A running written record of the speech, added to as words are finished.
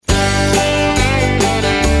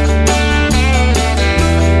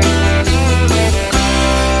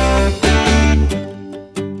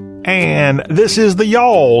and this is the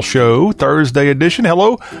Y'all Show, Thursday edition.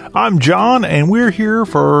 Hello, I'm John, and we're here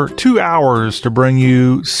for 2 hours to bring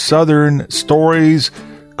you Southern stories,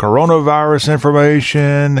 coronavirus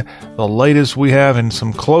information, the latest we have, and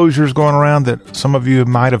some closures going around that some of you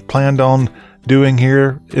might have planned on doing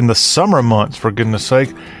here in the summer months, for goodness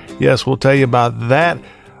sake. Yes, we'll tell you about that.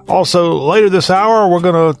 Also, later this hour, we're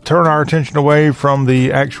going to turn our attention away from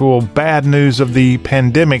the actual bad news of the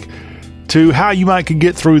pandemic to how you might could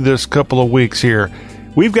get through this couple of weeks here.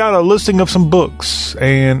 We've got a listing of some books,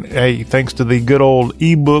 and hey, thanks to the good old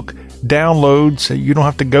ebook downloads, you don't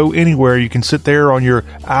have to go anywhere. You can sit there on your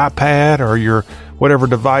iPad or your whatever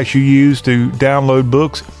device you use to download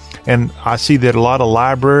books, and I see that a lot of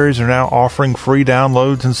libraries are now offering free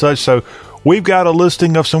downloads and such, so we've got a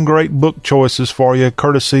listing of some great book choices for you,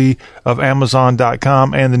 courtesy of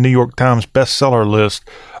Amazon.com and the New York Times bestseller list.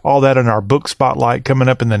 All that in our book spotlight coming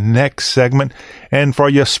up in the next segment. And for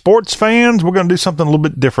you sports fans, we're going to do something a little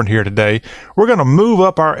bit different here today. We're going to move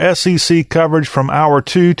up our SEC coverage from hour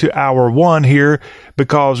 2 to hour 1 here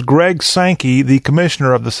because Greg Sankey, the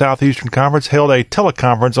commissioner of the Southeastern Conference, held a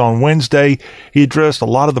teleconference on Wednesday. He addressed a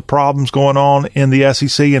lot of the problems going on in the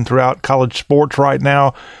SEC and throughout college sports right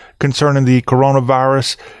now concerning the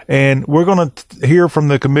coronavirus, and we're going to hear from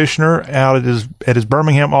the commissioner out at his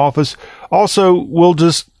Birmingham office. Also, we'll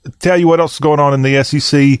just tell you what else is going on in the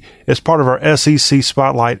SEC as part of our SEC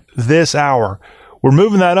Spotlight this hour. We're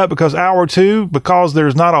moving that up because hour 2, because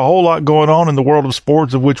there's not a whole lot going on in the world of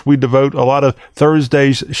sports, of which we devote a lot of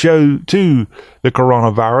Thursday's show to the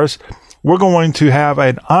coronavirus. We're going to have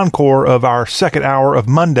an encore of our second hour of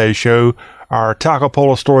Monday's show. Our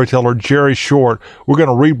Tacopolo storyteller, Jerry Short, we're going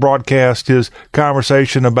to rebroadcast his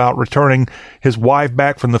conversation about returning his wife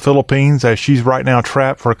back from the Philippines, as she's right now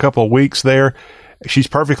trapped for a couple of weeks there. She's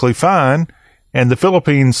perfectly fine, and the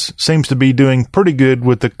Philippines seems to be doing pretty good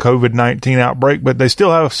with the COVID-19 outbreak, but they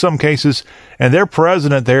still have some cases, and their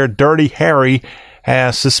president there, Dirty Harry,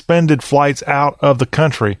 has suspended flights out of the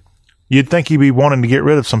country. You'd think he'd be wanting to get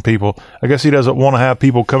rid of some people. I guess he doesn't want to have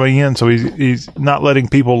people coming in, so he's not letting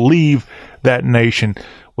people leave that nation.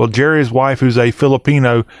 Well, Jerry's wife, who's a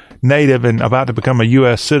Filipino native and about to become a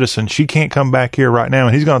U.S. citizen, she can't come back here right now,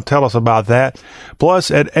 and he's going to tell us about that.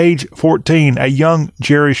 Plus, at age 14, a young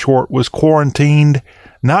Jerry Short was quarantined,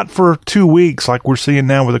 not for 2 weeks like we're seeing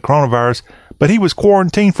now with the coronavirus, but he was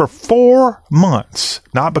quarantined for 4 months,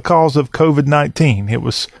 not because of COVID-19. It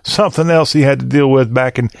was something else he had to deal with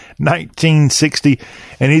back in 1960,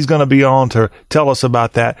 and he's going to be on to tell us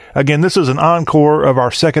about that. Again, this is an encore of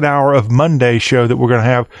our second hour of Monday's show that we're going to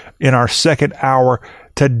have in our second hour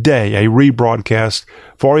today, a rebroadcast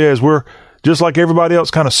for you as we're just like everybody else,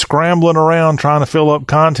 kind of scrambling around trying to fill up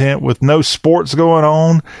content with no sports going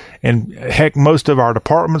on. And heck, most of our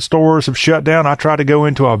department stores have shut down. I tried to go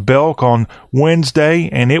into a Belk on Wednesday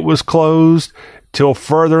and it was closed till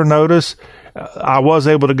further notice. I was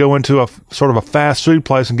able to go into a sort of a fast food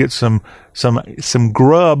place and get some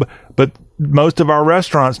grub, but most of our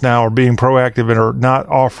restaurants now are being proactive and are not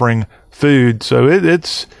offering food. So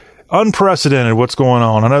it's unprecedented what's going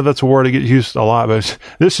on. I know that's a word that gets used a lot, but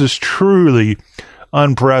this is truly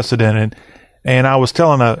unprecedented. And I was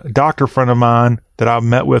telling a doctor friend of mine that I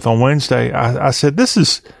met with on Wednesday, I said, this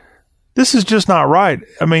is just not right.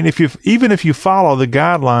 I mean, even if you follow the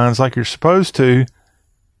guidelines like you're supposed to,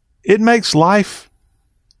 it makes life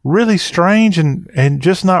really strange and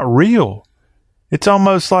just not real. It's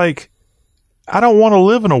almost like I don't want to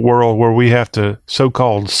live in a world where we have to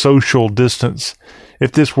so-called social distance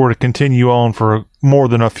if this were to continue on for more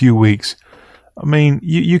than a few weeks. I mean,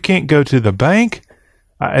 you can't go to the bank,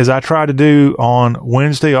 as I tried to do on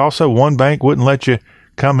Wednesday. Also, one bank wouldn't let you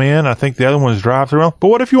come in. I think the other one is drive-through. But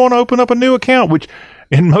what if you want to open up a new account, which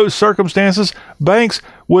in most circumstances, banks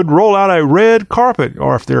would roll out a red carpet,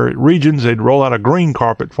 or if they're regions, they'd roll out a green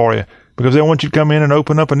carpet for you because they want you to come in and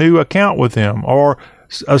open up a new account with them or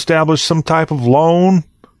establish some type of loan,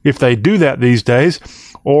 if they do that these days,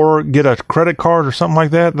 or get a credit card or something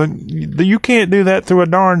like that. You can't do that through a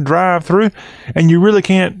darn drive-through, and you really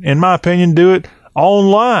can't, in my opinion, do it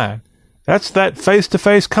online. That's that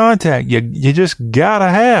face-to-face contact you just gotta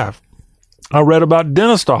have. I read about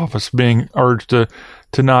dentist office being urged to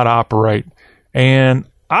not operate, and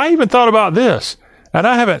I even thought about this, and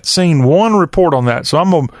I haven't seen one report on that, so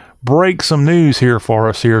I'm going to break some news here for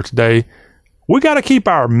us here today. We got to keep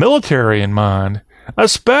our military in mind,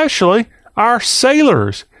 especially our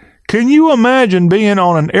sailors. Can you imagine being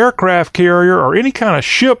on an aircraft carrier or any kind of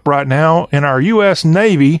ship right now in our U.S.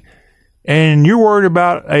 Navy and you're worried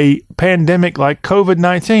about a pandemic like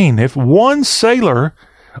COVID-19? If one sailor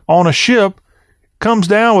on a ship comes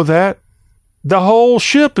down with that, the whole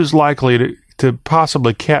ship is likely to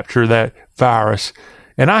possibly capture that virus.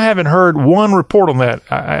 And I haven't heard one report on that.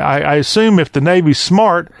 I assume if the Navy's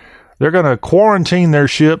smart, they're going to quarantine their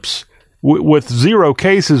ships with zero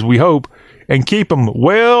cases, we hope, and keep them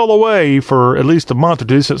well away for at least a month or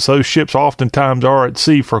two, since those ships oftentimes are at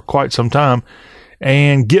sea for quite some time,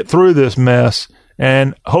 and get through this mess.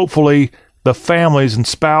 And hopefully the families and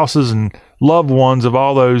spouses and loved ones of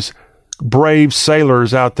all those brave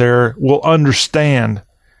sailors out there will understand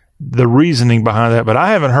the reasoning behind that. But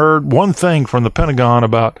I haven't heard one thing from the Pentagon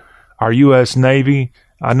about our U.S. Navy.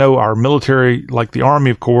 I know our military, like the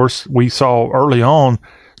Army, of course, we saw early on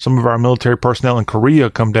some of our military personnel in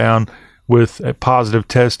Korea come down with a positive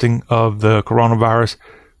testing of the coronavirus.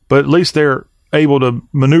 But at least they're able to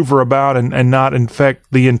maneuver about and not infect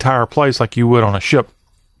the entire place like you would on a ship.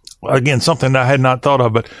 Again, something I had not thought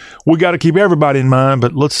of, but we got to keep everybody in mind.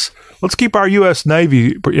 But let's keep our U.S.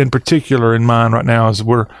 Navy in particular in mind right now, as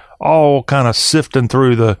we're all kind of sifting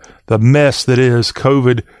through the mess that is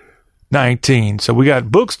COVID-19. So we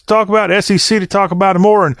got books to talk about, SEC to talk about, and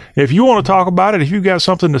more. And if you want to talk about it, if you've got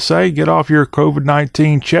something to say, get off your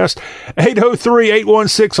COVID-19 chest.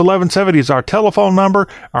 803-816-1170 is our telephone number.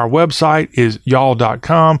 Our website is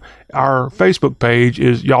y'all.com. Our Facebook page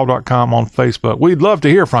is y'all.com on Facebook. We'd love to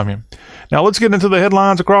hear from you. Now let's get into the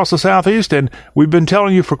headlines across the Southeast. And we've been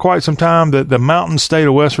telling you for quite some time that the mountain state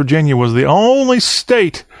of West Virginia was the only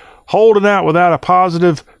state holding out without a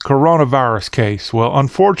positive coronavirus case. Well,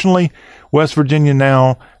 unfortunately, West Virginia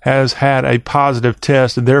now has had a positive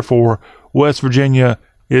test, and therefore West Virginia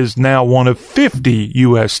is now one of 50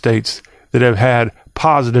 U.S. states that have had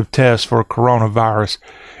positive tests for coronavirus.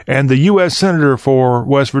 And the U.S. Senator for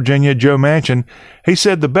West Virginia, Joe Manchin, he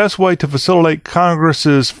said the best way to facilitate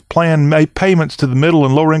Congress's planned payments to the middle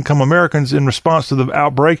and lower income Americans in response to the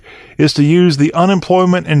outbreak is to use the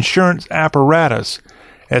unemployment insurance apparatus.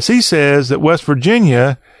 As he says that West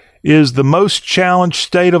Virginia is the most challenged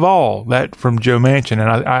state of all. That from Joe Manchin. And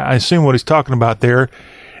I assume what he's talking about there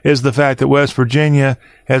is the fact that West Virginia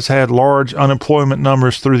has had large unemployment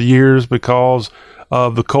numbers through the years because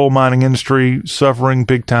of the coal mining industry suffering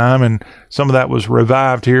big time. And some of that was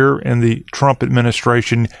revived here in the Trump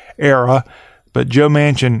administration era. But Joe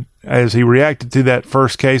Manchin, as he reacted to that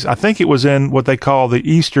first case, I think it was in what they call the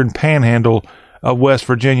Eastern Panhandle of West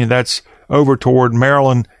Virginia. That's over toward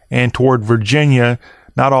Maryland and toward Virginia,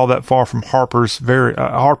 not all that far from Harper's Ferry.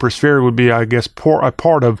 Harper's Ferry would be, I guess, a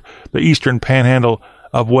part of the Eastern Panhandle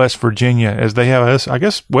of West Virginia, as they have, I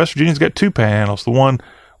guess West Virginia's got two panhandles. The one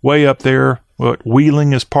way up there,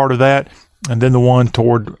 Wheeling is part of that, and then the one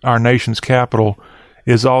toward our nation's capital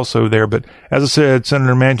is also there. But as I said,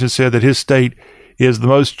 Senator Manchin said that his state is the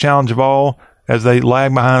most challenged of all, as they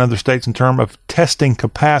lag behind other states in terms of testing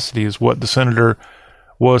capacity, is what the senator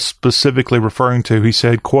was specifically referring to. He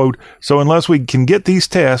said, quote, "So unless we can get these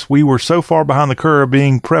tests, we were so far behind the curve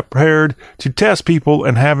being prepared to test people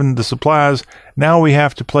and having the supplies. Now we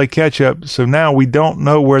have to play catch up. So now we don't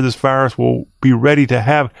know where this virus will be ready to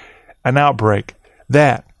have an outbreak."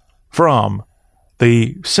 That from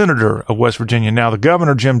the senator of West Virginia. Now, the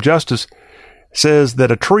governor, Jim Justice, says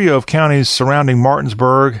that a trio of counties surrounding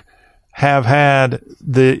Martinsburg have had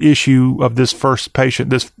the issue of this first patient.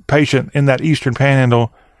 This patient in that Eastern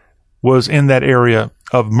Panhandle was in that area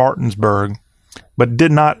of Martinsburg, but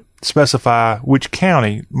did not specify which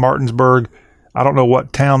county. Martinsburg, I don't know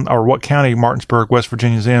what town or what county Martinsburg, West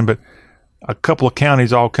Virginia's in, but a couple of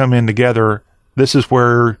counties all come in together. This is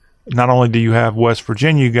where not only do you have West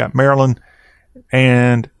Virginia, you got Maryland,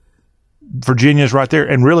 and Virginia's right there.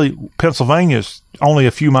 And really, Pennsylvania's only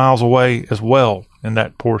a few miles away as well in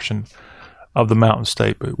that portion of the mountain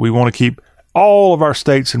state. But we want to keep all of our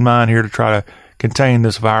states in mind here to try to contain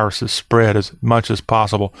this virus's spread as much as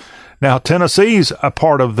possible. Now, Tennessee's a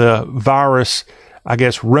part of the virus, I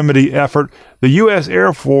guess, remedy effort. The U.S.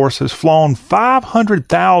 Air Force has flown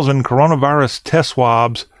 500,000 coronavirus test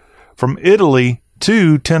swabs from Italy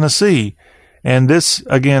to Tennessee. And this,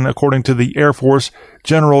 again, according to the Air Force,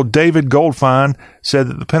 General David Goldfein said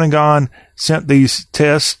that the Pentagon sent these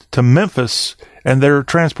tests to Memphis, and they're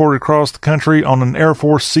transported across the country on an Air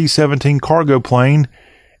Force C-17 cargo plane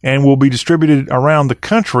and will be distributed around the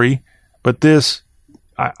country. But this,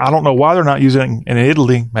 I don't know why they're not using it in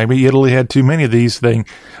Italy. Maybe Italy had too many of these things.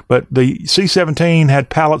 But the C-17 had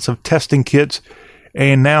pallets of testing kits,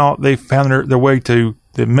 and now they've found their way to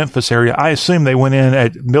the Memphis area. I assume they went in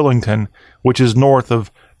at Millington, which is north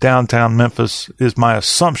of downtown Memphis, is my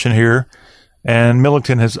assumption here. And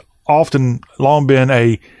Millington has often long been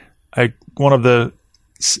a one of the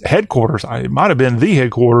headquarters. It might have been the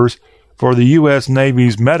headquarters for the U.S.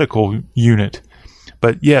 Navy's medical unit.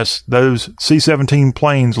 But yes, those C-17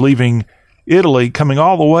 planes leaving Italy, coming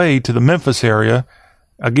all the way to the Memphis area,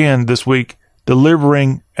 again this week,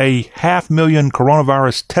 delivering 500,000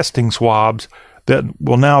 coronavirus testing swabs that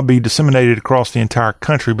will now be disseminated across the entire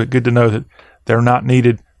country. But good to know that they're not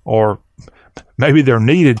needed, or maybe they're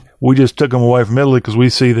needed. We just took them away from Italy because we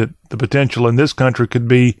see that the potential in this country could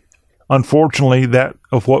be, unfortunately, that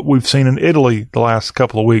of what we've seen in Italy the last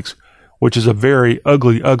couple of weeks, which is a very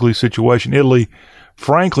ugly, ugly situation. Italy,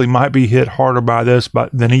 frankly, might be hit harder by this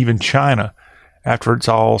than even China after it's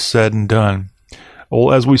all said and done.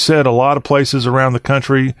 Well, as we said, a lot of places around the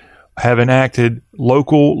country have enacted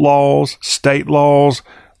local laws, state laws,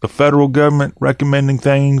 the federal government recommending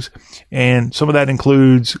things, and some of that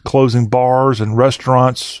includes closing bars and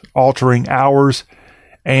restaurants, altering hours.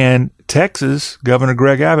 And Texas, Governor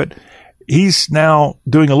Greg Abbott, he's now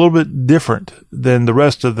doing a little bit different than the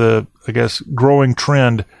rest of the, I guess, growing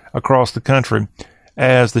trend across the country.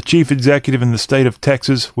 As the chief executive in the state of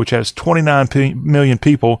Texas, which has 29 million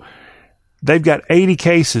people, they've got 80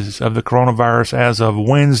 cases of the coronavirus as of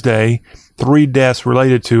Wednesday, 3 deaths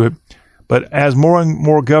related to it. But as more and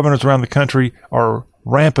more governors around the country are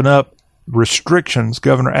ramping up restrictions,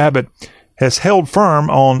 Governor Abbott has held firm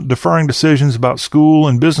on deferring decisions about school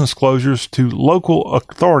and business closures to local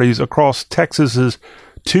authorities across Texas's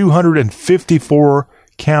 254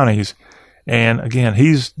 counties. And again,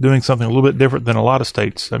 he's doing something a little bit different than a lot of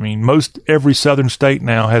states. I mean, most every southern state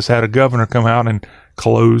now has had a governor come out and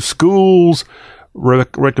close schools,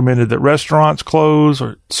 recommended that restaurants close,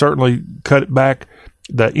 or certainly cut it back,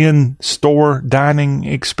 the in-store dining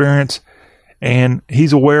experience. And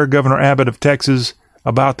he's aware, Governor Abbott of Texas,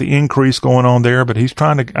 about the increase going on there, but he's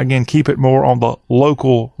trying to, again, keep it more on the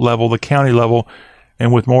local level, the county level.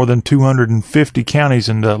 And with more than 250 counties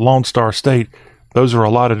in the Lone Star State, those are a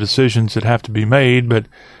lot of decisions that have to be made, but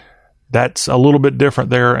that's a little bit different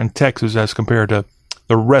there in Texas as compared to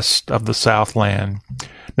the rest of the Southland.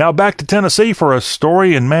 Now back to Tennessee for a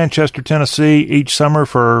story in Manchester, Tennessee. Each summer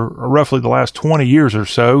for roughly the last 20 years or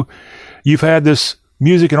so, you've had this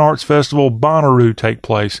music and arts festival, Bonnaroo, take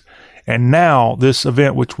place. And now this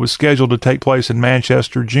event, which was scheduled to take place in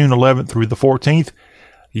Manchester June 11th through the 14th,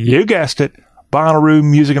 you guessed it, Bonnaroo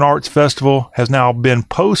Music and Arts Festival has now been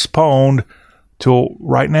postponed till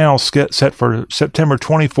right now set for September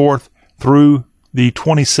 24th through the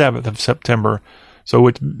 27th of September. So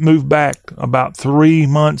it's moved back about 3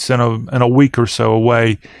 months and a week or so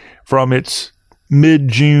away from its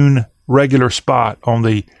mid-June regular spot on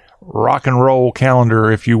the rock and roll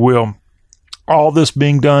calendar, if you will. All this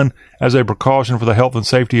being done as a precaution for the health and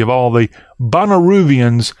safety of all the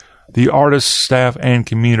Bonnaroovians, the artists, staff, and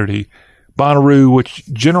community. Bonnaroo, which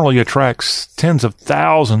generally attracts tens of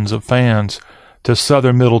thousands of fans to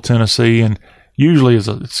southern Middle Tennessee, and usually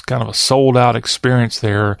it's kind of a sold-out experience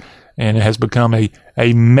there, and it has become a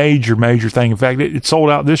major thing. In fact, it sold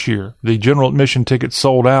out this year. The general admission tickets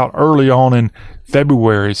sold out early on in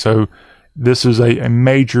February, so this is a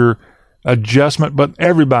major adjustment, but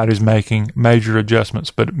everybody's making major adjustments.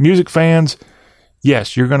 But music fans,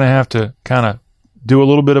 yes, you're going to have to kind of do a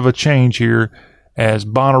little bit of a change here as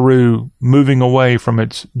Bonnaroo moving away from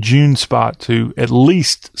its June spot to at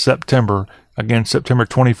least September. Again, September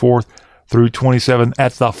 24th through 27th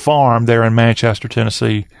at the Farm there in Manchester,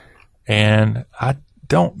 Tennessee. And I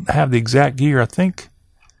don't have the exact year. I think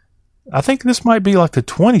this might be like the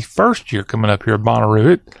 21st year coming up here at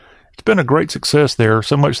Bonnaroo. It's been a great success there,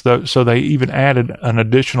 so much so they even added an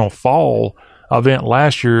additional fall event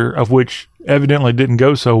last year, of which evidently didn't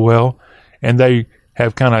go so well, and they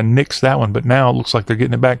have kind of nixed that one, but now it looks like they're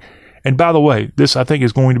getting it back. And by the way, this I think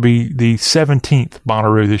is going to be the 17th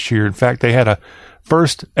Bonnaroo this year. In fact, they had a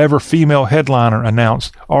first ever female headliner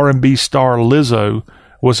announced. R&B star Lizzo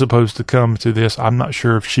was supposed to come to this. I'm not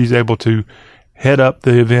sure if she's able to head up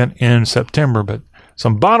the event in September, but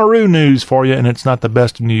some Bonnaroo news for you, and it's not the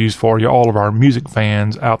best news for you, all of our music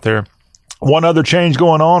fans out there. One other change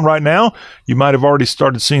going on right now, you might have already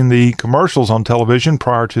started seeing the commercials on television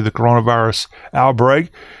prior to the coronavirus outbreak,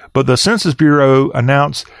 but the Census Bureau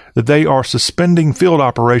announced that they are suspending field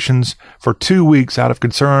operations for 2 weeks out of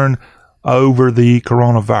concern over the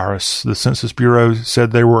coronavirus. The Census Bureau said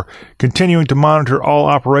they were continuing to monitor all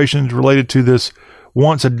operations related to this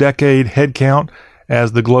once-a-decade head count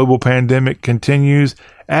as the global pandemic continues.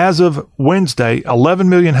 As of Wednesday, 11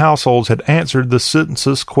 million households had answered the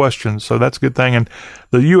census questions, so that's a good thing. And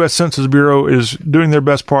the U.S. Census Bureau is doing their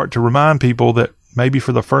best part to remind people that maybe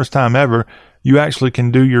for the first time ever, you actually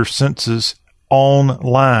can do your census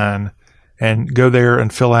online and go there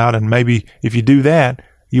and fill out. And maybe if you do that,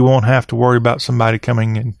 you won't have to worry about somebody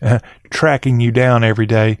coming and tracking you down every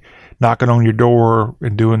day. knocking on your door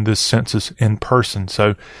and doing this census in person.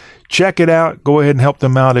 So check it out. Go ahead and help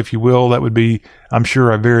them out if you will. That would be, I'm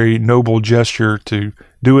sure, a very noble gesture to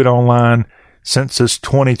do it online. Census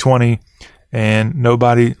 2020, and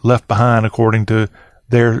nobody left behind according to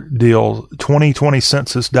their deal.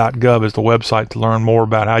 2020census.gov is the website to learn more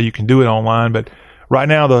about how you can do it online. But right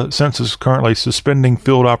now, the census is currently suspending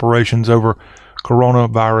field operations over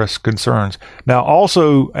coronavirus concerns. Now,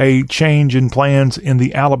 also a change in plans in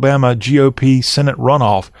the Alabama GOP Senate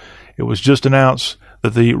runoff. It was just announced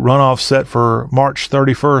that the runoff set for March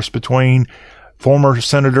 31st between former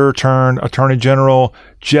Senator turned Attorney General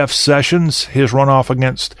Jeff Sessions, his runoff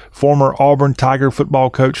against former Auburn Tiger football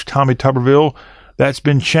coach Tommy Tuberville, that's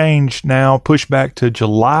been changed now, pushed back to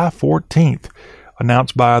July 14th,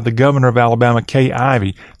 announced by the governor of Alabama, Kay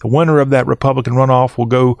Ivey. The winner of that Republican runoff will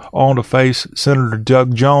go on to face Senator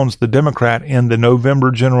Doug Jones, the Democrat, in the November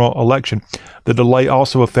general election. The delay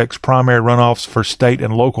also affects primary runoffs for state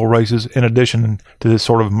and local races, in addition to this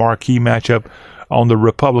sort of marquee matchup on the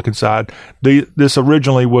Republican side. This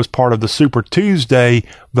originally was part of the Super Tuesday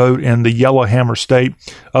vote in the Yellowhammer State,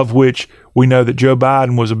 of which we know that Joe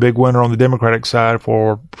Biden was a big winner on the Democratic side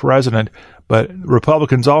for president, but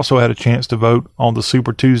Republicans also had a chance to vote on the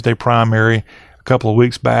Super Tuesday primary a couple of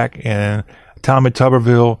weeks back, and Tommy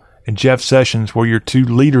Tuberville and Jeff Sessions were your two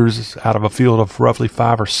leaders out of a field of roughly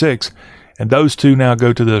 5 or 6, and those two now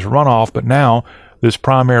go to this runoff, but now this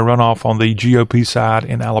primary runoff on the GOP side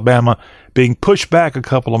in Alabama being pushed back a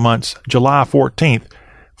couple of months, July 14th,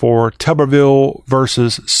 for Tuberville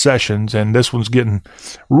versus Sessions. And this one's getting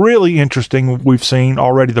really interesting. We've seen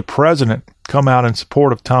already the president come out in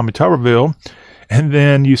support of Tommy Tuberville. And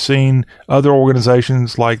then you've seen other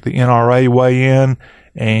organizations like the NRA weigh in,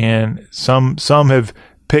 and some have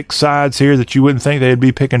picked sides here that you wouldn't think they'd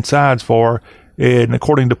be picking sides for. And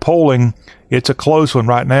according to polling, it's a close one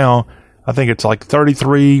right now. I think it's like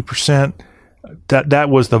 33%. That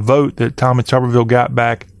was the vote that Tommy Tuberville got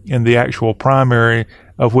back in the actual primary,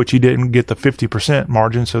 of which he didn't get the 50%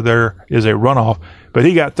 margin, so there is a runoff. But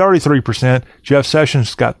he got 33%. Jeff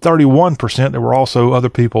Sessions got 31%. There were also other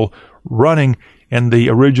people running in the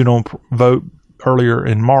original vote earlier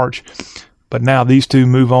in March. But now these two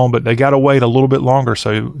move on, but they got to wait a little bit longer,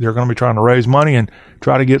 so they're going to be trying to raise money and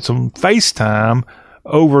try to get some face time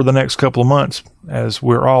over the next couple of months, as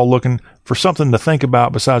we're all looking for something to think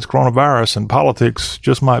about besides coronavirus, and politics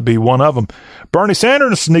just might be one of them. Bernie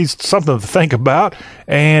Sanders needs something to think about,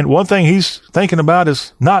 and one thing he's thinking about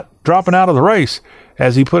is not dropping out of the race,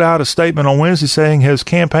 as he put out a statement on Wednesday saying his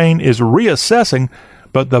campaign is reassessing,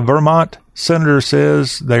 but the Vermont senator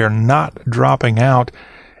says they are not dropping out,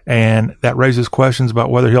 and that raises questions about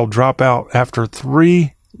whether he'll drop out after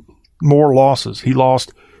 3 more losses. He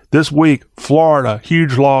lost this week, Florida,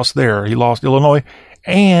 huge loss there. He lost Illinois,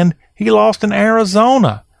 and he lost in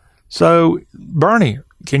Arizona. So, Bernie,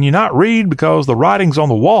 can you not read? Because the writing's on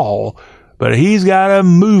the wall, but he's got a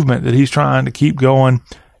movement that he's trying to keep going,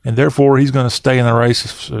 and therefore he's going to stay in the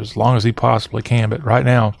race as long as he possibly can. But right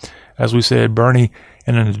now, as we said, Bernie,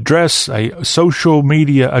 in an address, a social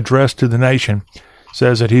media address to the nation,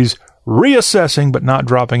 says that he's reassessing but not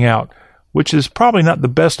dropping out, which is probably not the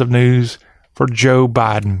best of news for Joe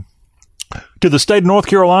Biden. To the state of North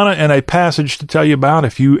Carolina, and a passage to tell you about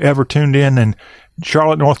if you ever tuned in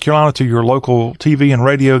Charlotte, North Carolina, to your local TV and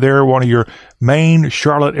radio there. One of your main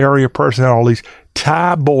Charlotte area personalities,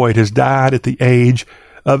 Ty Boyd, has died at the age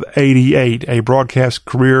of 88, a broadcast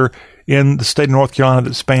career in the state of North Carolina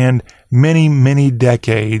that spanned many, many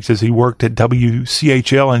decades, as he worked at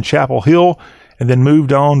WCHL in Chapel Hill and then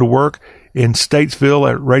moved on to work in Statesville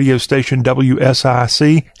at radio station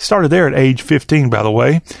WSIC. Started there at age 15, by the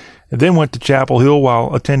way, and then went to Chapel Hill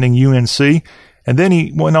while attending UNC. And then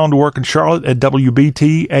he went on to work in Charlotte at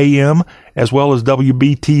WBT AM, as well as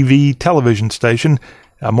WBTV television station,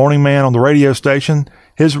 a morning man on the radio station.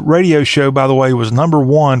 His radio show, by the way, was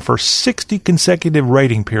 #1 for 60 consecutive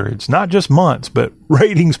rating periods, not just months, but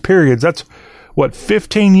ratings periods. That's,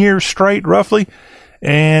 15 years straight, roughly?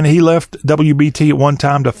 And he left WBT at one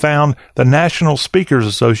time to found the National Speakers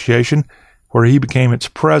Association, where he became its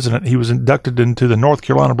president. He was inducted into the North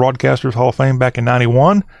Carolina Broadcasters Hall of Fame back in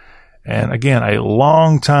 91. And again, a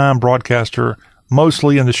long-time broadcaster,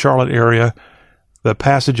 mostly in the Charlotte area. The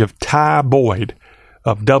passage of Ty Boyd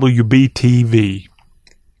of WBTV.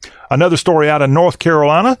 Another story out of North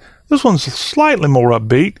Carolina. This one's slightly more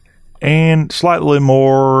upbeat and slightly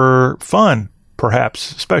more fun,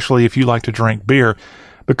 perhaps, especially if you like to drink beer.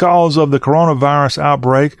 Because of the coronavirus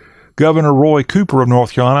outbreak, Governor Roy Cooper of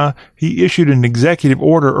North Carolina, he issued an executive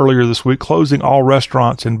order earlier this week closing all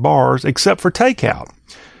restaurants and bars except for takeout.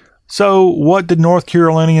 So what did North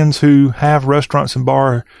Carolinians who have restaurants and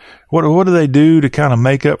bars, what do they do to kind of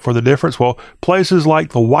make up for the difference? Well, places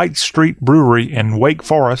like the White Street Brewery in Wake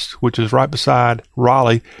Forest, which is right beside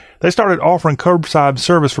Raleigh, they started offering curbside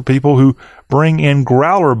service for people who bring in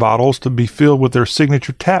growler bottles to be filled with their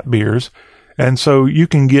signature tap beers. And so you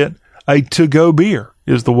can get a to-go beer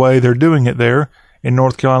is the way they're doing it there in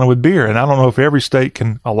North Carolina with beer. And I don't know if every state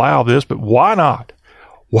can allow this, but why not?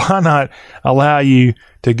 Why not allow you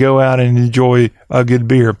to go out and enjoy a good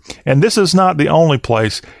beer? And this is not the only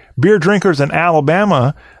place. Beer drinkers in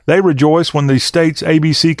Alabama, they rejoice when the state's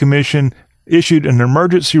ABC Commission issued an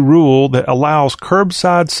emergency rule that allows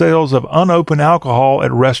curbside sales of unopened alcohol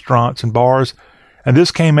at restaurants and bars. And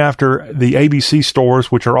this came after the ABC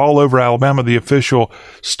stores, which are all over Alabama, the official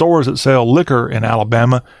stores that sell liquor in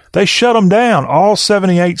Alabama, they shut them down. All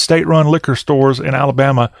 78 state-run liquor stores in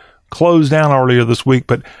Alabama closed down earlier this week,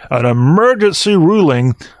 but an emergency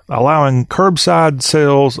ruling allowing curbside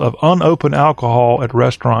sales of unopened alcohol at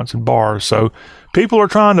restaurants and bars. So people are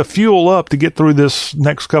trying to fuel up to get through this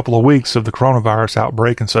next couple of weeks of the coronavirus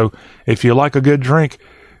outbreak. And so if you like a good drink,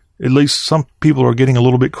 at least some people are getting a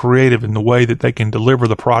little bit creative in the way that they can deliver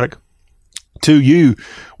the product to you.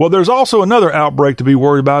 Well, there's also another outbreak to be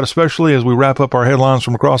worried about, especially as we wrap up our headlines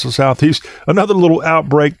from across the Southeast. Another little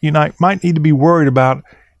outbreak you might need to be worried about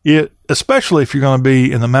it, especially if you're going to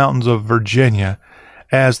be in the mountains of Virginia,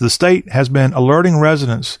 as the state has been alerting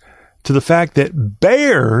residents to the fact that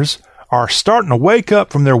bears are starting to wake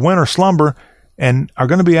up from their winter slumber and are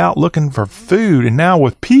going to be out looking for food. And now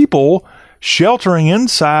with people sheltering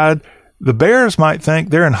inside, the bears might think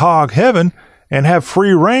they're in hog heaven and have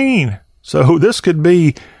free reign. So this could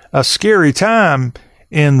be a scary time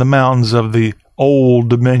in the mountains of the Old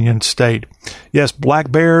Dominion state. Yes,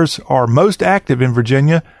 black bears are most active in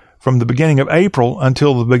Virginia from the beginning of April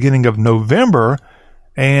until the beginning of November.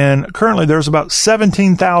 And currently there's about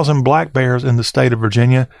 17,000 black bears in the state of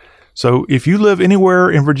Virginia. So if you live anywhere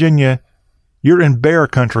in Virginia, you're in bear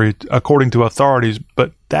country, according to authorities.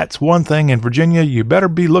 But that's one thing in Virginia. You better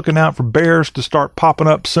be looking out for bears to start popping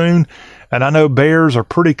up soon. And I know bears are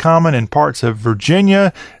pretty common in parts of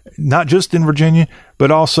Virginia, not just in Virginia,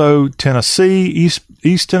 but also Tennessee,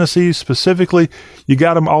 East Tennessee specifically. You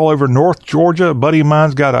got them all over North Georgia. A buddy of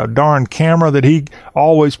mine's got a darn camera that he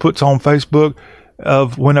always puts on Facebook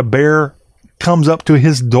of when a bear comes up to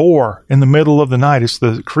his door in the middle of the night. It's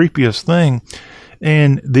the creepiest thing.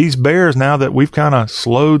 And these bears, now that we've kind of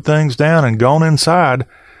slowed things down and gone inside,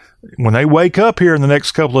 when they wake up here in the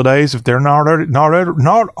next couple of days, if they're not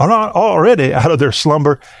already out of their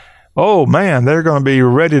slumber, oh man, they're going to be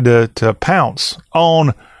ready to pounce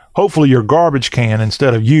on hopefully your garbage can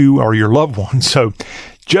instead of you or your loved one. So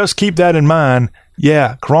just keep that in mind.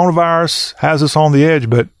 Yeah, coronavirus has us on the edge,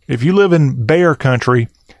 but if you live in bear country,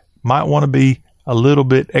 might want to be a little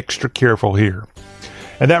bit extra careful here.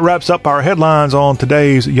 And that wraps up our headlines on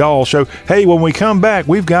today's Y'all Show. Hey, when we come back,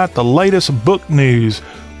 we've got the latest book news.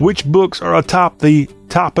 Which books are atop the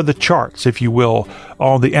top of the charts, if you will,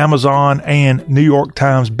 on the Amazon and New York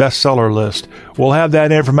Times bestseller list. We'll have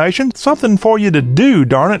that information. Something for you to do,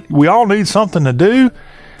 darn it. We all need something to do.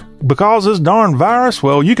 Because this darn virus,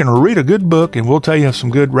 well, you can read a good book, and we'll tell you some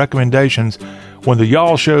good recommendations when the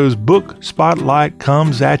Y'all Show's Book Spotlight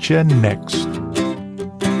comes at you next.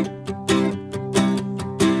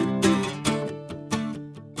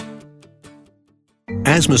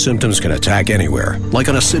 Asthma symptoms can attack anywhere, like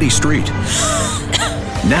on a city street.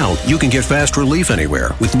 Now, you can get fast relief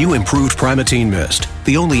anywhere with new improved Primatene Mist,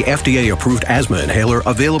 the only FDA-approved asthma inhaler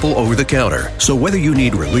available over the counter. So whether you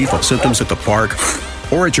need relief of symptoms at the park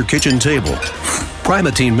or at your kitchen table,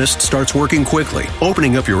 Primatene Mist starts working quickly,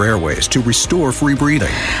 opening up your airways to restore free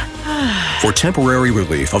breathing. For temporary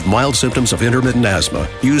relief of mild symptoms of intermittent asthma,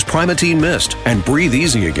 use Primatene Mist and breathe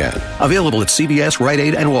easy again. Available at CVS, Rite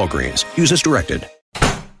Aid, and Walgreens. Use as directed.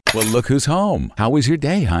 Well, look who's home. How was your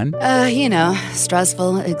day, hon?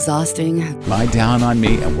 Stressful, exhausting. Lie down on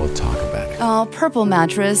me and we'll talk about it. Oh, Purple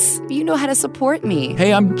Mattress. You know how to support me.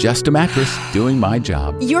 Hey, I'm just a mattress doing my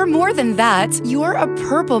job. You're more than that. You're a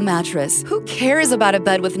Purple Mattress. Who cares about a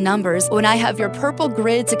bed with numbers when I have your Purple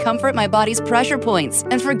Grid to comfort my body's pressure points?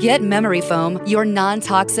 And forget memory foam. Your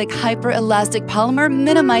non-toxic, hyper-elastic polymer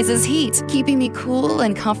minimizes heat, keeping me cool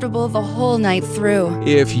and comfortable the whole night through.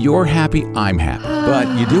 If you're happy, I'm happy.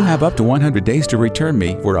 But you do have up to 100 days to return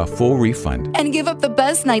me for a full refund. And give up the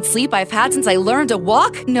best night's sleep I've had since I learned to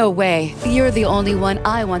walk? No way. You're the only one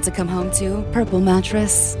I want to come home to. Purple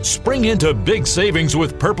Mattress. Spring into big savings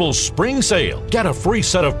with Purple's spring sale. Get a free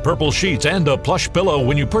set of Purple sheets and a plush pillow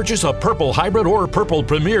when you purchase a Purple Hybrid or Purple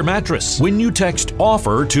Premier mattress. When you text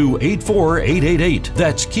OFFER to 84888.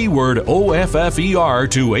 That's keyword OFFER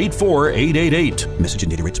to 84888. Message and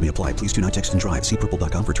data rates may apply. Please do not text and drive. See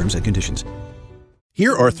purple.com for terms and conditions.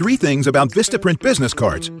 Here are 3 things about Vistaprint business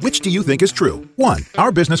cards. Which do you think is true? 1.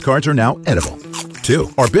 Our business cards are now edible.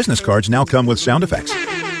 2. Our business cards now come with sound effects.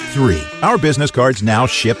 3. Our business cards now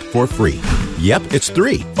ship for free. Yep, it's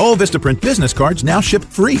 3. All Vistaprint business cards now ship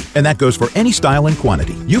free, and that goes for any style and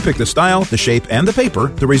quantity. You pick the style, the shape, and the paper.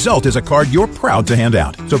 The result is a card you're proud to hand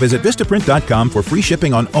out. So visit Vistaprint.com for free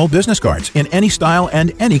shipping on all business cards in any style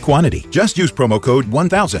and any quantity. Just use promo code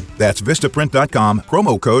 1000. That's Vistaprint.com,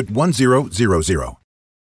 promo code 1000.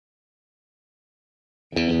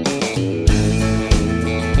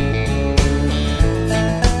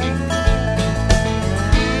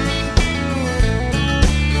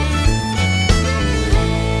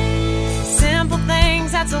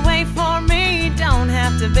 That's a way for me. Don't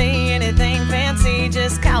have to be anything fancy.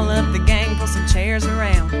 Just call up the gang, pull some chairs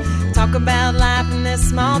around. Talk about life in this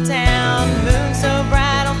small town. Moon so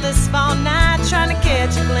bright on this fall night. Trying to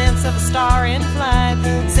catch a glimpse of a star in flight.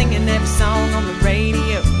 Singing every song on the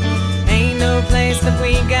radio. Ain't no place that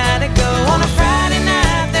we gotta go. On a Friday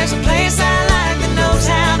night, there's a place I like that knows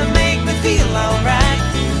how to make me feel alright.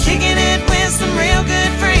 Kicking it with some real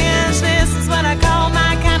good friends. This is what I call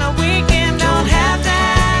my kind of weekend. Don't have to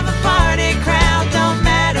have a party crowd. Don't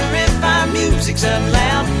matter if our music's up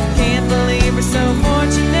loud. Can't believe we're so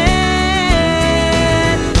fortunate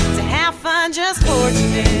to have fun, just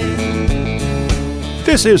fortunate.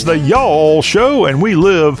 This is the Y'all Show, and we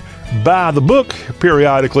live by the book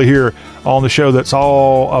periodically here on the show that's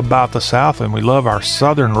all about the South, and we love our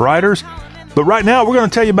Southern writers. But right now, we're going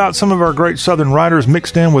to tell you about some of our great Southern writers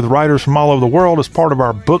mixed in with writers from all over the world as part of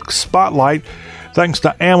our book spotlight. Thanks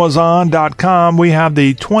to Amazon.com, we have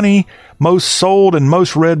the 20 most sold and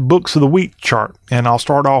most read books of the week chart. And I'll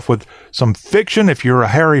start off with some fiction. If you're a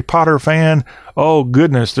Harry Potter fan, oh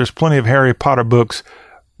goodness, there's plenty of Harry Potter books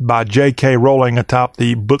by J.K. Rowling atop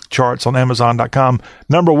the book charts on Amazon.com.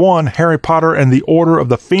 Number 1, Harry Potter and the Order of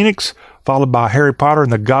the Phoenix, followed by Harry Potter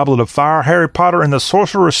and the Goblet of Fire, Harry Potter and the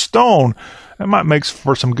Sorcerer's Stone. That might make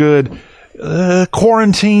for some good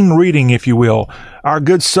quarantine reading, if you will. Our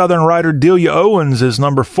good Southern writer Delia Owens is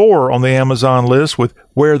number 4 on the Amazon list with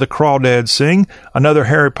Where the Crawdads Sing. Another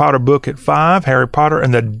Harry Potter book at 5, Harry Potter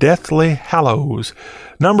and the Deathly Hallows.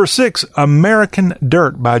 Number 6, American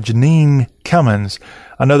Dirt by Janine Cummins.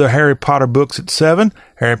 Another Harry Potter books at 7,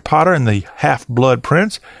 Harry Potter and the Half-Blood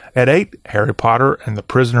Prince. At 8, Harry Potter and the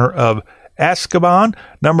Prisoner of Azkaban.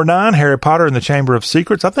 Number 9, Harry Potter and the Chamber of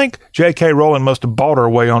Secrets. I think J.K. Rowling must have bought her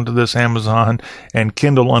way onto this Amazon and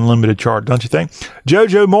Kindle Unlimited chart, don't you think?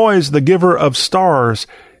 Jojo Moyes, The Giver of Stars,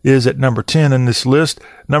 is at number 10 in this list.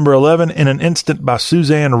 Number 11, In an Instant by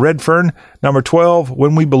Suzanne Redfern. Number 12,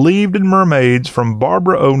 When We Believed in Mermaids from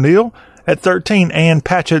Barbara O'Neill. At 13, Ann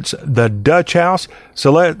Patchett's The Dutch House.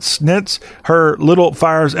 Celeste Snitz, Her Little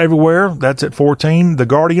Fires Everywhere. That's at 14. The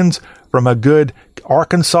Guardians, from a good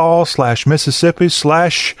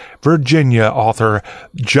Arkansas/Mississippi/Virginia author,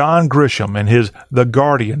 John Grisham, and his The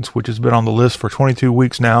Guardians, which has been on the list for 22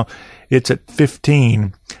 weeks now. It's at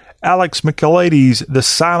 15. Alex Michaelides' The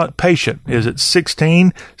Silent Patient is at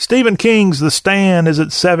 16. Stephen King's The Stand is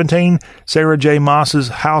at 17. Sarah J. Maas's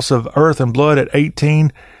House of Earth and Blood at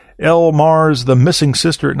 18. Elle Mar's The Missing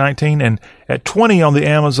Sister at 19. And at 20 on the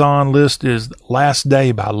Amazon list is Last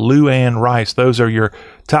Day by Lou Ann Rice. Those are your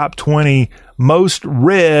top 20 most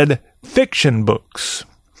read fiction books.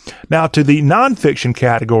 Now to the nonfiction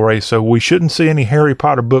category, so we shouldn't see any Harry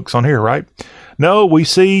Potter books on here, right? No, we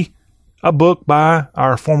see a book by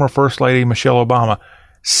our former First Lady, Michelle Obama.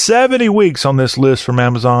 70 weeks on this list from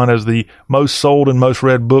Amazon as the most sold and most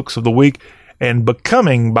read books of the week. And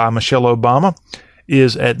Becoming by Michelle Obama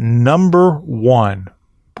is at number 1.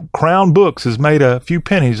 Crown Books has made a few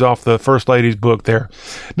pennies off the First Lady's book there.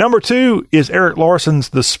 Number 2 is Eric Larson's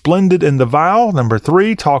The Splendid and the Vile. Number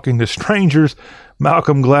 3, Talking to Strangers,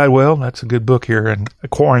 Malcolm Gladwell. That's a good book here in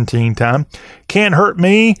quarantine time. Can't Hurt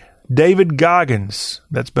Me, David Goggins.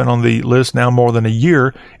 That's been on the list now more than a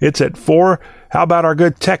year. It's at 4. How about our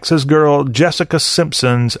good Texas girl, Jessica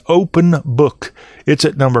Simpson's Open Book? It's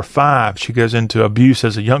at number 5. She goes into abuse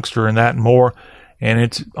as a youngster and that and more. And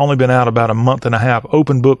it's only been out about a month and a half.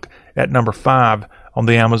 Open Book at number 5 on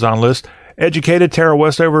the Amazon list. Educated, Tara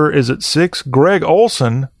Westover is at 6. Greg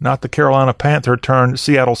Olson, not the Carolina Panther turned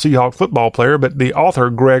Seattle Seahawk football player, but the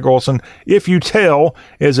author Greg Olson, If You Tell,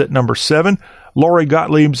 is at number 7. Lori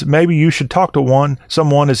Gottlieb's Maybe You Should Talk to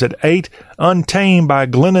Someone is at 8. Untamed by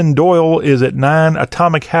Glennon Doyle is at 9.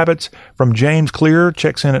 Atomic Habits from James Clear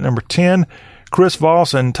checks in at number 10. Chris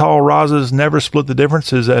Voss and Tal Raza's Never Split the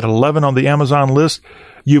Difference is at 11 on the Amazon list.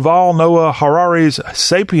 Yuval Noah Harari's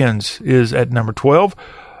Sapiens is at number 12.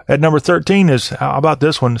 At number 13 is, how about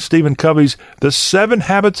this one, Stephen Covey's The 7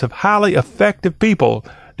 Habits of Highly Effective People.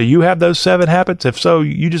 Do you have those 7 habits? If so,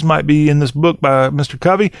 you just might be in this book by Mr.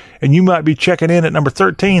 Covey, and you might be checking in at number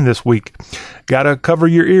 13 this week. Got to cover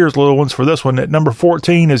your ears, little ones, for this one. At number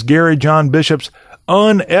 14 is Gary John Bishop's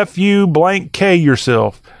Un-F-U blank K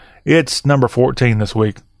Yourself. It's number 14 this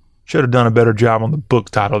week. Should have done a better job on the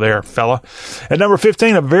book title there, fella. At number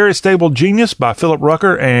 15, A Very Stable Genius by Philip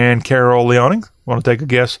Rucker and Carol Leoning. Want to take a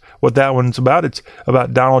guess what that one's about? It's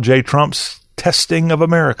about Donald J. Trump's testing of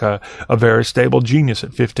America. A Very Stable Genius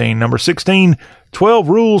at 15. Number 16, 12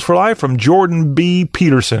 Rules for Life from Jordan B.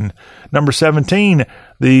 Peterson. Number 17,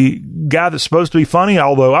 the guy that's supposed to be funny,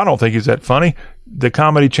 although I don't think he's that funny, the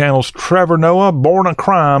Comedy Channel's Trevor Noah, Born a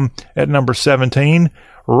Crime at number 17.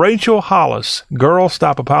 Rachel Hollis, Girl,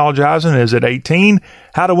 Stop Apologizing is at 18.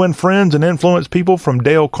 How to Win Friends and Influence People from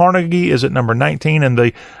Dale Carnegie is at number 19. And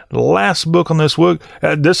the last book on this book,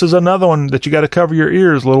 this is another one that you got to cover your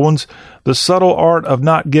ears, little ones. The Subtle Art of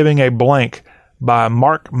Not Giving a Blank by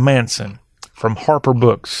Mark Manson from Harper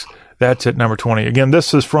Books. That's at number 20. Again,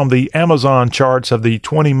 this is from the Amazon charts of the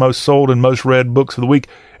 20 most sold and most read books of the week.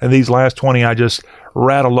 And these last 20 I just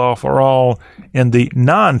rattled off are all in the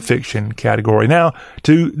nonfiction category. Now,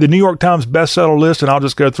 to the New York Times bestseller list, and I'll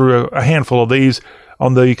just go through a handful of these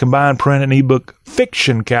on the combined print and ebook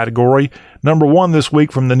fiction category. Number 1 this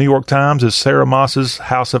week from the New York Times is Sarah Moss's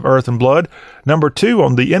House of Earth and Blood. Number 2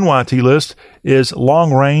 on the NYT list is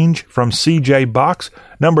Long Range from C.J. Box.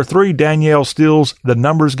 Number 3, Danielle Steele's The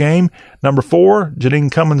Numbers Game. Number 4,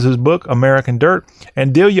 Janine Cummins' book, American Dirt.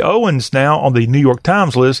 And Delia Owens now on the New York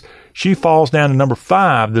Times list. She falls down to number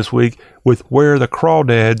 5 this week with Where the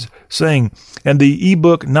Crawdads Sing. And the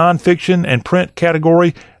ebook nonfiction and print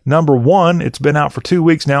category, number 1, it's been out for 2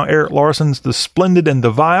 weeks now, Eric Larson's The Splendid and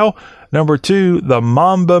the Vile. Number 2, The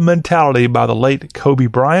Mamba Mentality by the late Kobe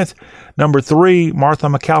Bryant. Number 3, Martha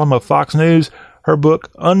McCallum of Fox News, her book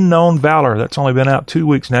Unknown Valor. That's only been out 2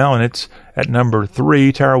 weeks now, and it's at number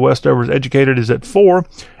 3. Tara Westover's Educated is at 4.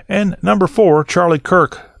 And number 4, Charlie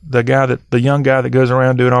Kirk, the young guy that goes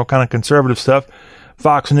around doing all kind of conservative stuff.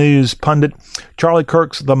 Fox News pundit Charlie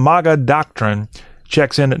Kirk's The MAGA Doctrine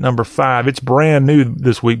checks in at number 5. It's brand new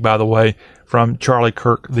this week, by the way, from Charlie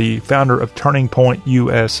Kirk, the founder of Turning Point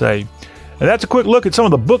USA. And that's a quick look at some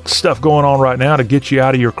of the book stuff going on right now to get you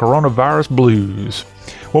out of your coronavirus blues.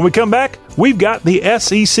 When we come back, we've got the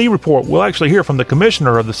SEC report. We'll actually hear from the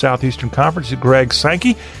commissioner of the Southeastern Conference, Greg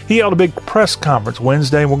Sankey. He held a big press conference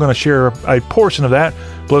Wednesday, and we're going to share a portion of that,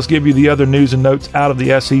 plus give you the other news and notes out of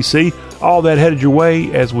the SEC. All that headed your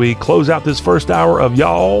way as we close out this first hour of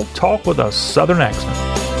Y'all Talk with a Southern Accent.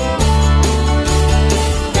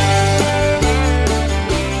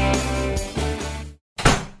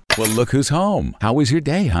 Well, look who's home. How was your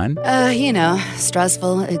day, hon?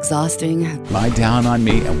 Stressful, exhausting. Lie down on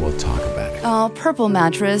me and we'll talk about it. Oh, Purple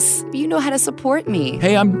Mattress, you know how to support me.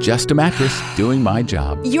 Hey, I'm just a mattress doing my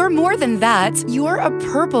job. You're more than that. You're a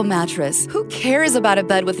Purple Mattress. Who cares about a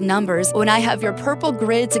bed with numbers when I have your Purple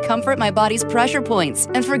Grid to comfort my body's pressure points?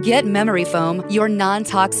 And forget memory foam. Your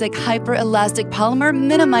non-toxic, hyper-elastic polymer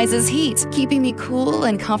minimizes heat, keeping me cool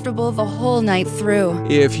and comfortable the whole night through.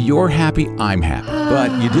 If you're happy, I'm happy.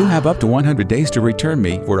 But you do have up to 100 days to return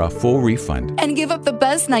me for a full refund. And give up the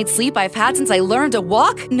best night's sleep I've had since I learned to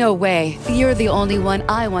walk? No way. You're the only one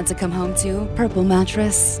I want to come home to. Purple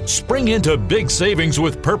Mattress. Spring into big savings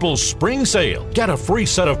with Purple's Spring Sale. Get a free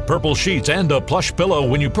set of Purple sheets and a plush pillow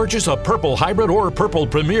when you purchase a Purple Hybrid or Purple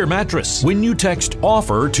Premier mattress. When you text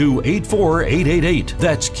OFFER to 84888.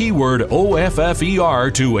 That's keyword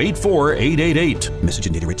OFFER to 84888. Message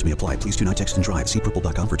and data rates may apply. Please do not text and drive. See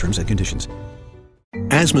purple.com for terms and conditions.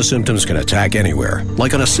 Asthma symptoms can attack anywhere,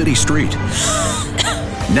 like on a city street.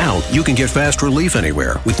 Now, you can get fast relief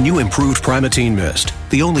anywhere with new improved Primatene Mist,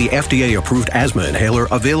 the only FDA-approved asthma inhaler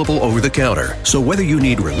available over the counter. So whether you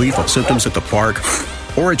need relief of symptoms at the park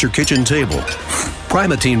or at your kitchen table,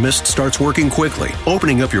 Primatene Mist starts working quickly,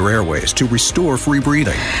 opening up your airways to restore free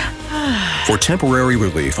breathing. For temporary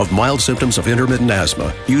relief of mild symptoms of intermittent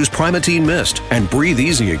asthma, use Primatene Mist and breathe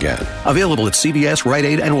easy again. Available at CVS, Rite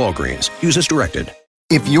Aid, and Walgreens. Use as directed.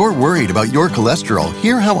 If you're worried about your cholesterol,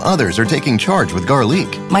 hear how others are taking charge with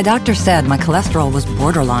Garlic. My doctor said my cholesterol was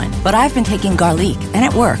borderline, but I've been taking Garlic, and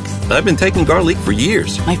it works. I've been taking Garlic for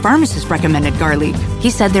years. My pharmacist recommended Garlic. He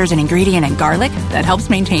said there's an ingredient in garlic that helps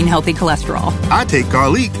maintain healthy cholesterol. I take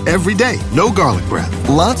Garlic every day. No garlic breath.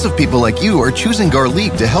 Lots of people like you are choosing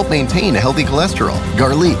Garlic to help maintain healthy cholesterol.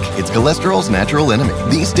 Garlic, it's cholesterol's natural enemy.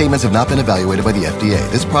 These statements have not been evaluated by the FDA.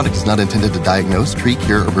 This product is not intended to diagnose, treat,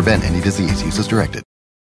 cure, or prevent any disease. Use as directed.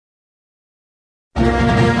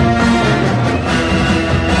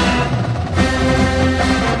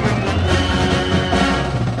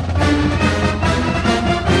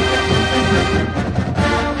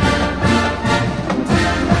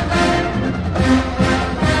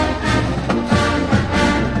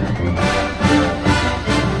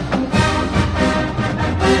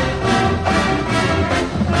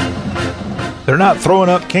 They're not throwing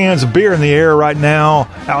up cans of beer in the air right now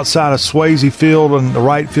outside of Swayze Field in the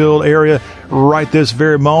right field area right this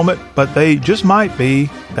very moment, but they just might be.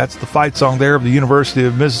 That's the fight song there of the University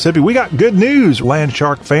of Mississippi. We got good news, Land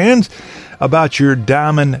Shark fans, about your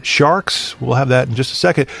Diamond Sharks. We'll have that in just a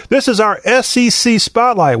second. This is our SEC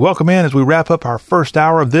Spotlight. Welcome in as we wrap up our first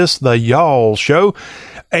hour of this, the Y'all Show.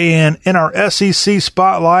 And in our SEC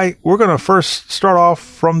Spotlight, we're going to first start off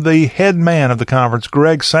from the head man of the conference.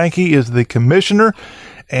 Greg Sankey is the commissioner.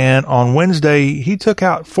 And on Wednesday, he took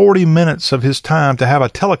out 40 minutes of his time to have a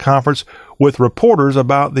teleconference with reporters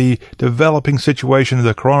about the developing situation of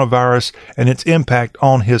the coronavirus and its impact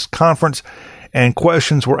on his conference. And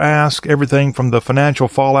questions were asked, everything from the financial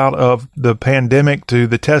fallout of the pandemic to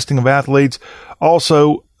the testing of athletes.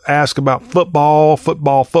 Also asked about football,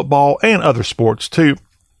 and other sports too.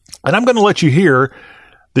 And I'm going to let you hear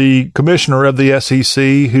the commissioner of the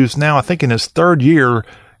SEC, who's now, I think, in his third year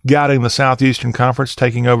guiding the Southeastern Conference,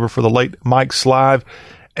 taking over for the late Mike Slive.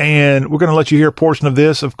 And we're going to let you hear a portion of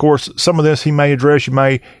this. Of course, some of this he may address. You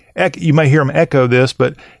may hear him echo this,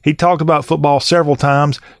 but he talked about football several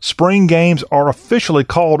times. Spring games are officially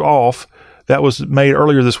called off. That was made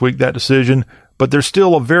earlier this week, that decision. But there's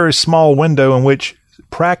still a very small window in which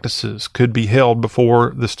practices could be held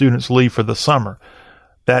before the students leave for the summer.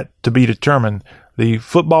 That to be determined. The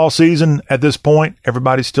football season at this point,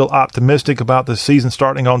 everybody's still optimistic about the season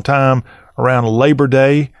starting on time around Labor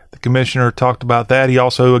Day. The commissioner talked about that. He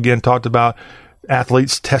also, again, talked about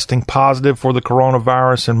athletes testing positive for the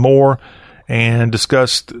coronavirus and more, and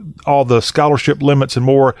discussed all the scholarship limits and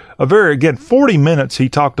more. 40 minutes he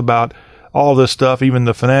talked about all this stuff, even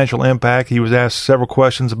the financial impact. He was asked several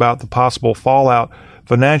questions about the possible fallout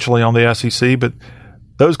financially on the SEC, but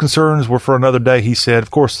those concerns were for another day, he said.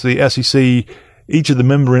 Of course, the SEC, each of the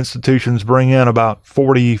member institutions bring in about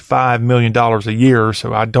 $45 million a year,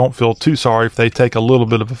 so I don't feel too sorry if they take a little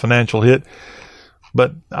bit of a financial hit.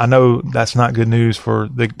 But I know that's not good news for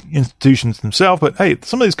the institutions themselves. But hey,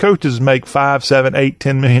 some of these coaches make $5, $7, $8,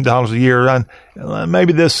 $10 million a year. And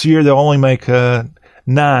maybe this year they'll only make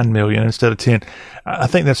 $9 million instead of 10. I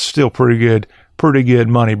think that's still pretty good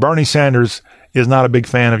money. Bernie Sanders is not a big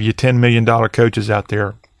fan of you $10 million coaches out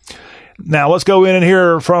there. Now let's go in and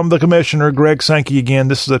hear from the commissioner, Greg Sankey, again.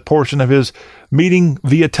 This is a portion of his meeting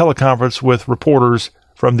via teleconference with reporters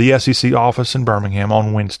from the SEC office in Birmingham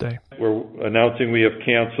on Wednesday. We're announcing we have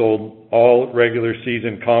canceled all regular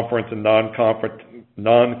season conference and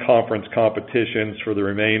non-conference competitions for the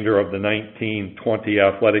remainder of the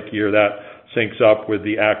 19-20 athletic year. That syncs up with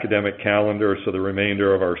the academic calendar, so the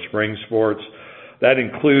remainder of our spring sports. That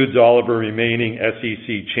includes all of our remaining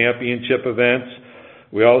SEC championship events.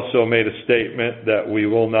 We also made a statement that we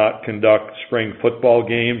will not conduct spring football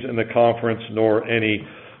games in the conference, nor any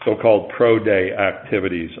so-called pro day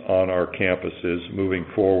activities on our campuses moving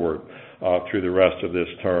forward through the rest of this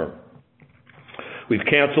term. We've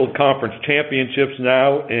canceled conference championships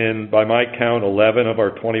now in, by my count, 11 of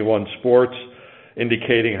our 21 sports,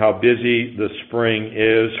 indicating how busy the spring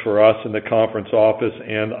is for us in the conference office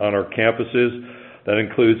and on our campuses. That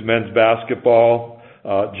includes men's basketball,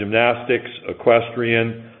 gymnastics,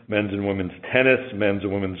 equestrian, men's and women's tennis, men's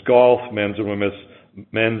and women's golf, men's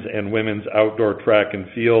and women's outdoor track and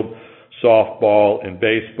field, softball, and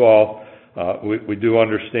baseball. We do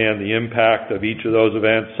understand the impact of each of those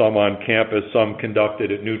events, some on campus, some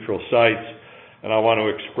conducted at neutral sites. And I want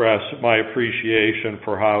to express my appreciation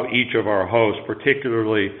for how each of our hosts,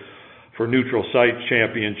 particularly for neutral site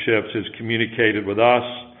championships, has communicated with us,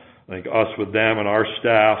 I think us with them and our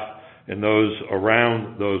staff, and those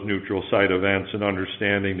around those neutral site events, and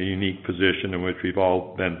understanding the unique position in which we've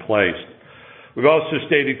all been placed. We've also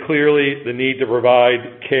stated clearly the need to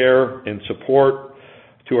provide care and support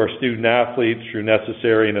to our student athletes through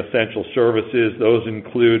necessary and essential services. Those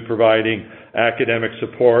include providing academic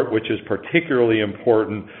support, which is particularly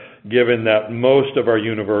important given that most of our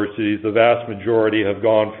universities, the vast majority, have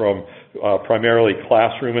gone from primarily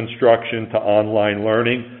classroom instruction to online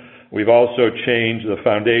learning. We've also changed the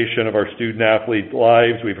foundation of our student-athlete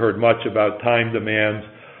lives. We've heard much about time demands,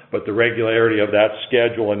 but the regularity of that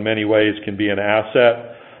schedule in many ways can be an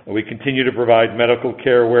asset. We continue to provide medical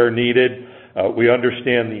care where needed. We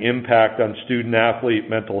understand the impact on student-athlete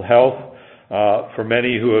mental health. For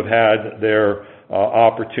many who have had their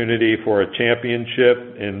opportunity for a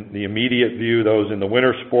championship, in the immediate view, those in the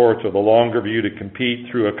winter sports, or the longer view to compete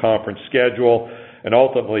through a conference schedule, and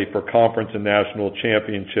ultimately for conference and national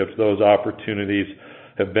championships, those opportunities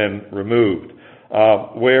have been removed.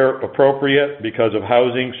 Where appropriate, because of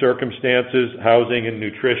housing circumstances, housing and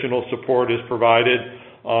nutritional support is provided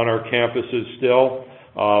on our campuses still.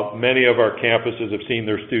 Many of our campuses have seen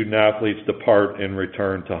their student athletes depart and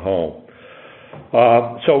return to home.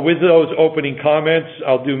 So with those opening comments,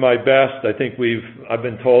 I'll do my best. I think I've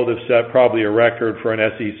been told, have set probably a record for an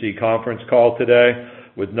SEC conference call today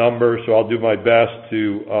with numbers, so I'll do my best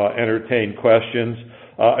to entertain questions.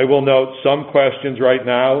 I will note some questions right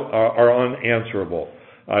now are unanswerable.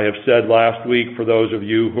 I have said last week, for those of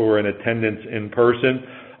you who are in attendance in person,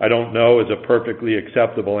 I don't know is a perfectly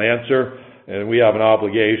acceptable answer, and we have an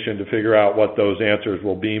obligation to figure out what those answers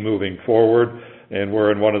will be moving forward. And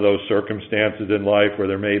we're in one of those circumstances in life where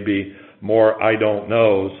there may be more I don't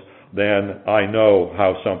knows than I know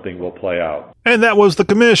how something will play out. And that was the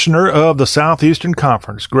commissioner of the Southeastern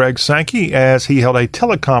Conference, Greg Sankey, as he held a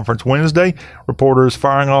teleconference Wednesday. Reporters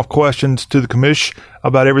firing off questions to the commish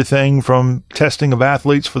about everything from testing of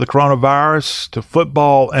athletes for the coronavirus to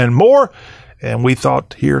football and more. And we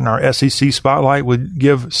thought here in our SEC Spotlight would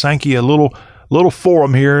give Sankey a little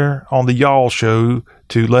forum here on the Y'all Show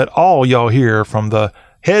to let all y'all hear from the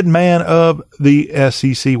head man of the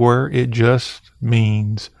SEC, where it just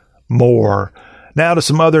means more. Now to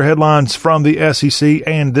some other headlines from the SEC,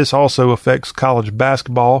 and this also affects college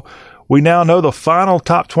basketball. We now know the final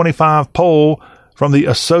top 25 poll from the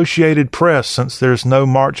Associated Press. Since there's no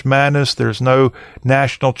March Madness, there's no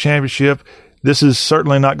national championship, this is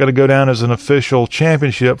certainly not going to go down as an official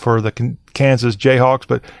championship for the Kansas Jayhawks,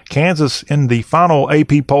 but Kansas in the final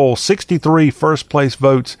AP poll, 63 first-place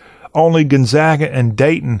votes. Only Gonzaga and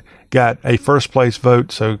Dayton got a first-place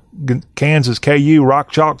vote. So Kansas, KU,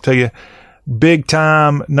 rock chalk to you.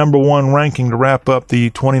 Big-time number one ranking to wrap up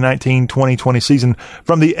the 2019-2020 season.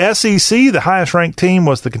 From the SEC, the highest-ranked team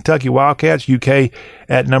was the Kentucky Wildcats, UK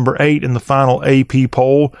at number 8 in the final AP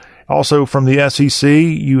poll. Also from the SEC,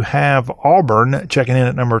 you have Auburn checking in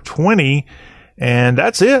at number 20, and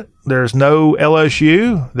that's it. There's no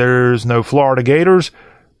LSU. There's no Florida Gators.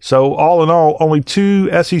 So all in all, only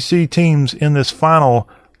 2 SEC teams in this final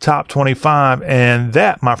top 25, and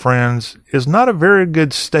that, my friends, is not a very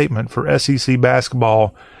good statement for SEC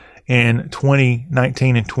basketball in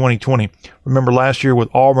 2019 and 2020. Remember last year with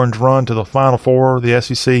Auburn's run to the Final Four, the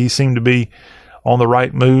SEC seemed to be on the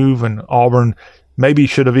right move, and Auburn maybe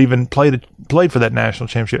should have even played for that national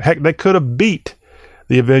championship. Heck, they could have beat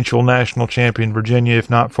the eventual national champion Virginia if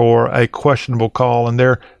not for a questionable call in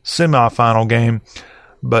their semifinal game.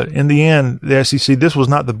 But in the end, the SEC, this was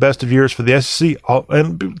not the best of years for the SEC.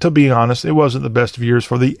 And to be honest, it wasn't the best of years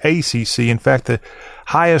for the ACC. In fact, the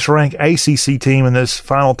highest-ranked ACC team in this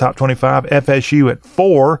final top 25, FSU at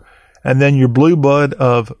 4, and then your blue blood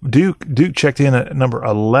of Duke. Duke checked in at number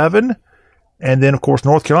 11. And then, of course,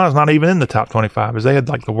 North Carolina's not even in the top 25, as they had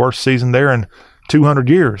like the worst season there in 200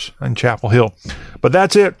 years in Chapel Hill. But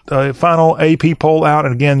that's it. Final AP poll out.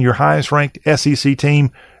 And again, your highest-ranked SEC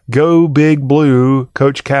team, Go Big Blue,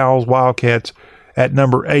 Coach Cal's Wildcats at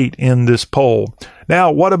number 8 in this poll.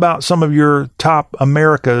 Now, what about some of your top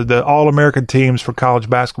the All-American teams for college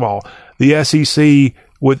basketball? The SEC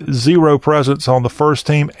with 0 presence on the first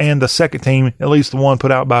team and the second team, at least the one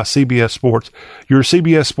put out by CBS Sports. Your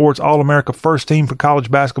CBS Sports All-America first team for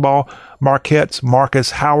college basketball, Marquette's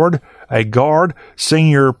Marcus Howard, a guard.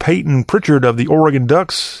 Senior Peyton Pritchard of the Oregon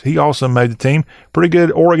Ducks, he also made the team. Pretty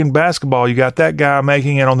good Oregon basketball. You got that guy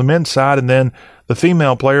making it on the men's side, and then the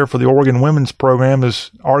female player for the Oregon women's program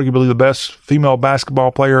is arguably the best female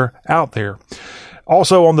basketball player out there.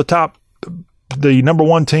 Also on the top, the number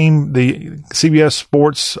 1 team, the CBS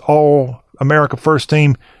Sports All-America first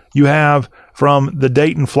team, you have from the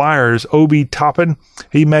Dayton Flyers, Obi Toppin.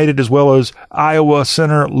 He made it, as well as Iowa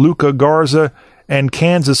center Luka Garza and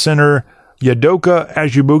Kansas center Udoka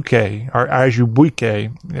Azubuike.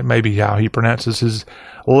 It may be how he pronounces his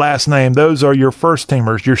last name. Those are your first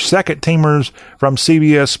teamers. Your second teamers from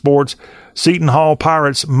CBS Sports, Seton Hall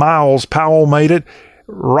Pirates, Miles Powell made it.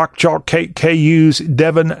 Rock Chalk KU's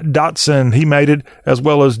Devin Dotson, he made it, as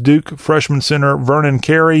well as Duke freshman center Vernon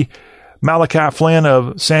Carey, Malachi Flynn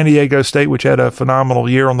of San Diego State, which had a phenomenal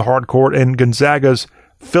year on the hard court, and Gonzaga's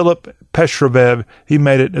Philip Petrovev, he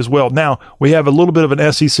made it as well. Now, we have a little bit of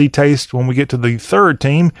an SEC taste when we get to the third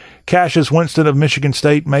team. Cassius Winston of Michigan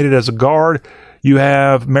State made it as a guard. You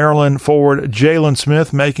have Maryland forward Jalen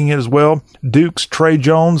Smith making it as well. Duke's Trey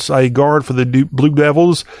Jones, a guard for the Duke Blue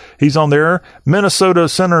Devils. He's on there. Minnesota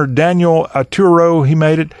center Daniel Arturo, he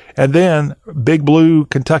made it. And then Big Blue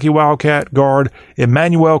Kentucky Wildcat guard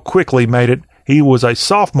Emmanuel Quickly made it. He was a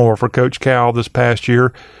sophomore for Coach Cal this past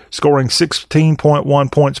year, scoring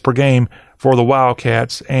 16.1 points per game for the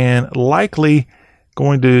Wildcats and likely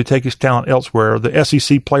going to take his talent elsewhere. The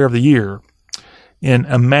SEC Player of the Year in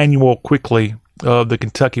Emmanuel Quickly of the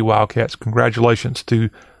Kentucky Wildcats. Congratulations to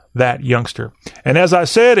that youngster. And as I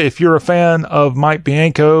said, if you're a fan of Mike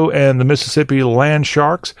Bianco and the Mississippi Land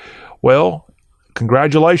Sharks, well,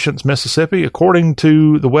 congratulations, Mississippi. According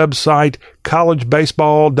to the website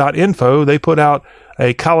collegebaseball.info, they put out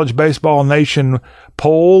a College Baseball Nation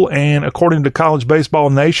poll, and according to College Baseball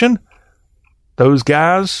Nation, those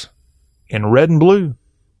guys in red and blue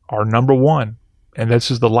are number one. And this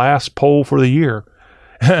is the last poll for the year.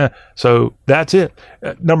 So that's it.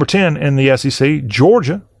 Number 10 in the SEC,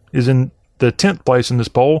 Georgia is in the 10th place in this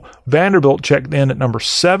poll. Vanderbilt checked in at number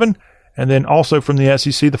 7. And then also from the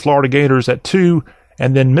SEC, the Florida Gators at 2.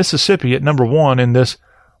 And then Mississippi at number 1 in this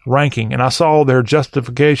ranking. And I saw their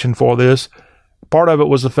justification for this. Part of it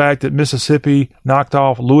was the fact that Mississippi knocked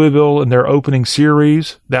off Louisville in their opening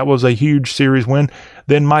series. That was a huge series win.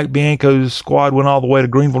 Then Mike Bianco's squad went all the way to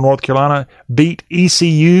Greenville, North Carolina, beat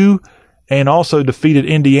ECU, and also defeated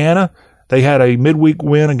Indiana. They had a midweek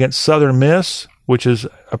win against Southern Miss, which is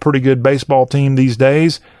a pretty good baseball team these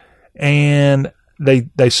days. And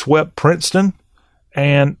they swept Princeton,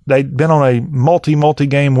 and they'd been on a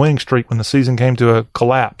multi-game winning streak when the season came to a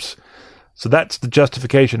collapse. So that's the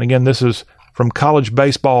justification. Again, this is from College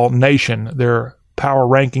Baseball Nation, their power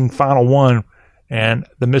ranking final one, and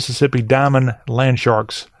the Mississippi Diamond Land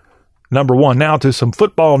Sharks number 1. Now to some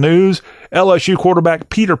football news. LSU quarterback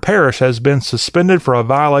Peter Parrish has been suspended for a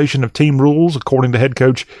violation of team rules, according to head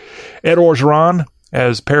coach Ed Orgeron,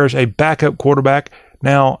 as Parrish, a backup quarterback,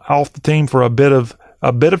 now off the team for a bit of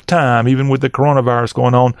time, even with the coronavirus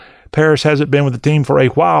going on. Parrish hasn't been with the team for a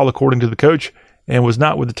while, according to the coach, and was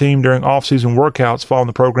not with the team during off-season workouts following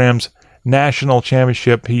the program's national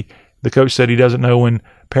championship. The coach said he doesn't know when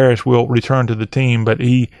Parrish will return to the team, but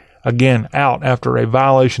he, again, out after a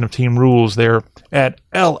violation of team rules there at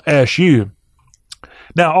LSU.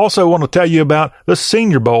 Now, also want to tell you about the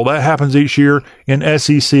Senior Bowl. That happens each year in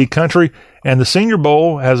SEC country, and the Senior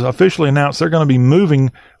Bowl has officially announced they're going to be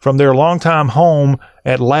moving from their longtime home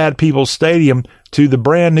at Ladd Peoples Stadium to the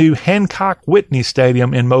brand new Hancock Whitney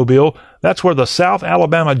Stadium in Mobile. That's where the South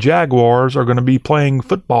Alabama Jaguars are going to be playing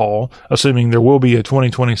football, assuming there will be a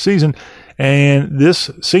 2020 season. And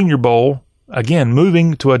this Senior Bowl, again,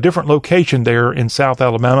 moving to a different location there in South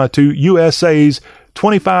Alabama to USA's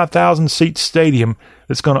 25,000-seat stadium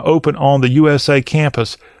that's going to open on the USA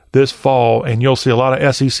campus this fall. And you'll see a lot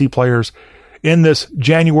of SEC players in this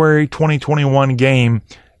January 2021 game.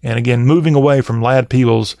 And again, moving away from Ladd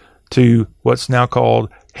Peoples to what's now called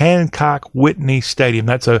Hancock Whitney Stadium.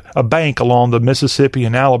 That's a bank along the Mississippi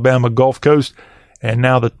and Alabama Gulf Coast. And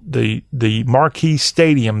now the marquee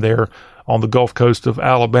stadium there on the Gulf Coast of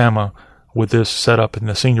Alabama with this setup in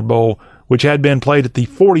the Senior Bowl, which had been played at the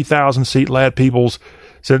 40,000-seat Ladd Peoples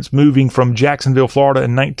since moving from Jacksonville, Florida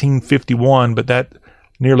in 1951. But that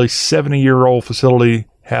nearly 70-year-old facility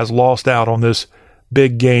has lost out on this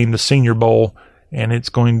big game, the Senior Bowl, and it's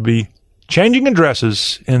going to be changing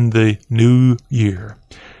addresses in the new year.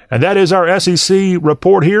 And that is our SEC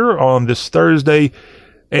report here on this Thursday.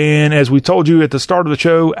 And as we told you at the start of the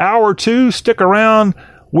show, Hour 2, stick around.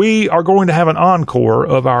 We are going to have an encore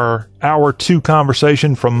of our Hour 2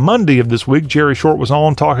 conversation from Monday of this week. Jerry Short was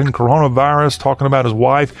on talking coronavirus, talking about his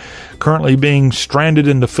wife currently being stranded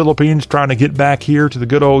in the Philippines, trying to get back here to the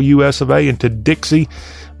good old US of A and to Dixie.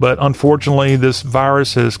 But unfortunately, this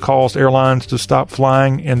virus has caused airlines to stop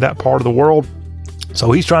flying in that part of the world.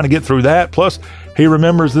 So he's trying to get through that. Plus, he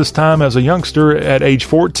remembers this time as a youngster at age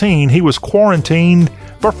 14, he was quarantined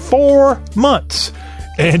for 4 months.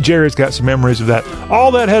 And Jerry's got some memories of that.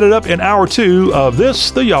 All that headed up in Hour 2 of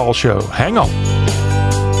this, The Y'all Show. Hang on.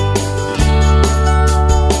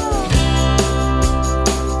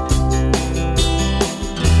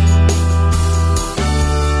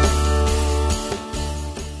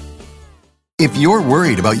 If you're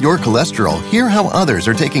worried about your cholesterol, hear how others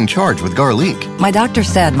are taking charge with Garlic. My doctor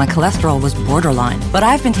said my cholesterol was borderline, but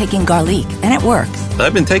I've been taking Garlic, and it works.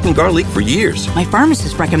 I've been taking Garlic for years. My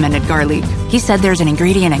pharmacist recommended Garlic. He said there's an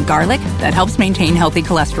ingredient in garlic that helps maintain healthy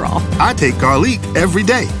cholesterol. I take Garlic every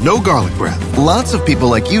day. No garlic breath. Lots of people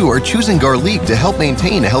like you are choosing Garlic to help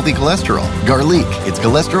maintain a healthy cholesterol. Garlic, it's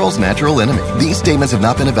cholesterol's natural enemy. These statements have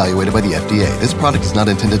not been evaluated by the FDA. This product is not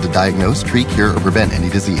intended to diagnose, treat, cure, or prevent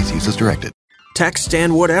any disease. Use as directed. Text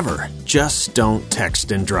and whatever. Just don't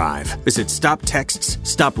text and drive. Visit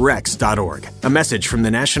StopTextsStopWrecks.org. A message from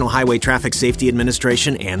the National Highway Traffic Safety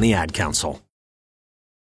Administration and the Ad Council.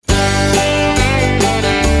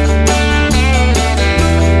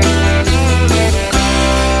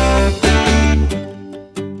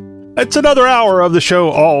 It's another hour of the show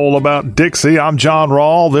all about Dixie. I'm John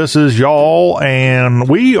Rawl. This is y'all, and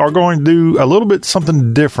we are going to do a little bit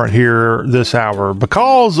something different here this hour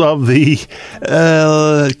because of the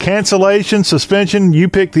cancellation, suspension. You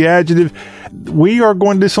pick the adjective. We are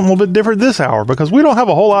going to do something a little bit different this hour because we don't have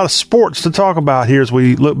a whole lot of sports to talk about here as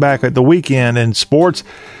we look back at the weekend in sports.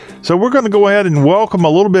 So we're going to go ahead and welcome a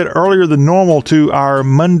little bit earlier than normal to our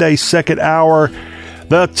Monday second hour,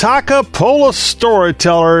 the Takapola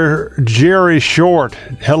storyteller, Jerry Short.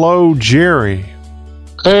 Hello, Jerry.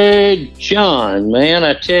 Hey, John, man,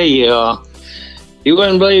 I tell you, you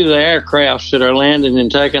wouldn't believe the aircrafts that are landing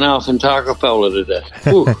and taking off in Takapola today.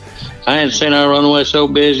 Whew. I hadn't seen our runway so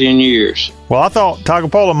busy in years. Well, I thought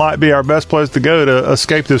Takapola might be our best place to go to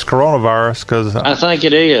escape this coronavirus. Cause I think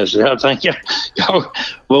it is. I think,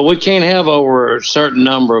 well, we can't have over a certain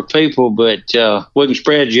number of people, but we can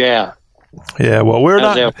spread you out. Yeah, well, we're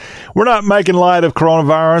not making light of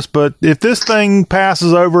coronavirus, but if this thing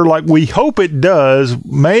passes over like we hope it does,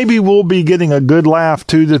 maybe we'll be getting a good laugh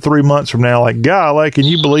 2 to 3 months from now. Like, golly, can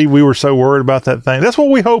you believe we were so worried about that thing? That's what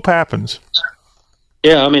we hope happens.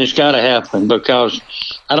 Yeah, I mean, it's got to happen because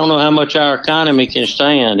I don't know how much our economy can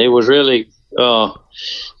stand. It was really,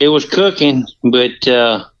 it was cooking, but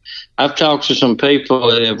I've talked to some people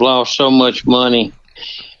that have lost so much money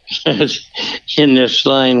in this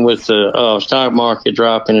thing with the stock market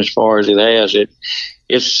dropping as far as it has.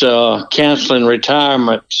 It's canceling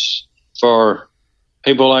retirements for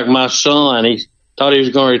people like my son. He thought he was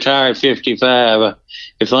going to retire at 55.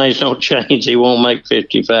 If things don't change, he won't make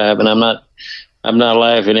 55. And I'm not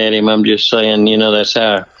laughing at him. I'm just saying, that's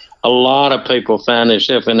how a lot of people find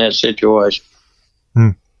themselves in that situation.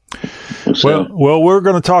 So. Well, we're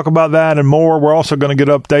going to talk about that and more. We're also going to get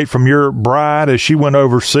an update from your bride as she went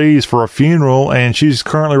overseas for a funeral, and she's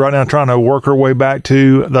currently right now trying to work her way back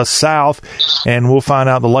to the South, and we'll find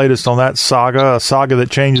out the latest on that saga, a saga that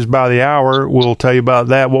changes by the hour. We'll tell you about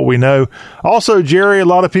that, what we know. Also, Jerry, a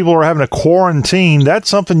lot of people are having a quarantine. That's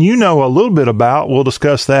something you know a little bit about. We'll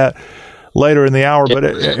discuss that later in the hour. But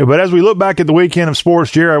as we look back at the weekend of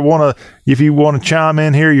sports, Jerry, if you want to chime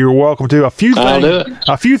in here, you're welcome to. A few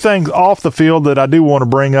things off the field that I do want to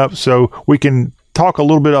bring up so we can talk a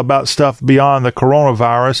little bit about stuff beyond the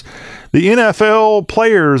coronavirus. The NFL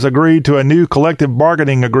players agreed to a new collective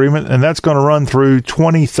bargaining agreement, and that's going to run through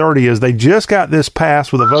 2030 as they just got this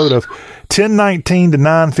passed with a vote of 1019 to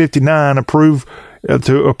 959 approved.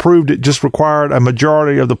 It just required a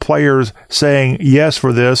majority of the players saying yes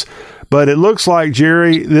for this. But it looks like,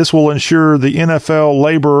 Jerry, this will ensure the NFL,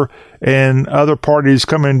 labor, and other parties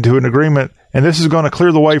come into an agreement. And this is going to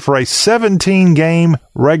clear the way for a 17-game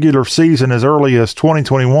regular season as early as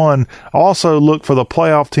 2021. Also look for the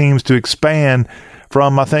playoff teams to expand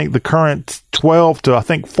from, I think, the current 12 to,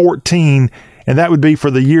 14. And that would be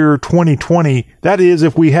for the year 2020. That is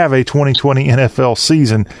if we have a 2020 NFL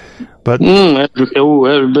season. But that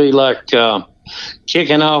would be like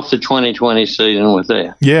kicking off the 2020 season with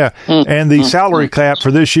that. Yeah, and the salary cap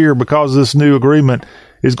for this year, because of this new agreement,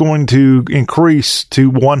 is going to increase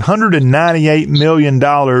to $198 million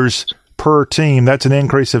per team. That's an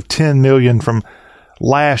increase of $10 million from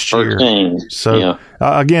last year. So,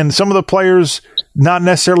 again, some of the players not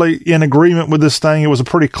necessarily in agreement with this thing. It was a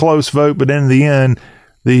pretty close vote, but in the end,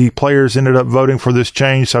 the players ended up voting for this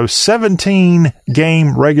change. So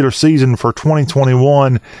 17-game regular season for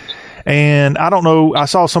 2021. And I don't know, I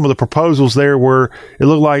saw some of the proposals there where it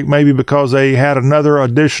looked like maybe because they had another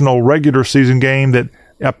additional regular season game that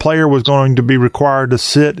a player was going to be required to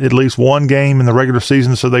sit at least one game in the regular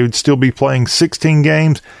season, so they would still be playing 16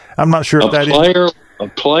 games. I'm not sure if that is. A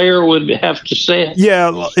player would have to sit?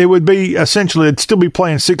 Yeah, it would be essentially, it'd still be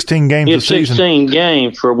playing 16 games a season. 16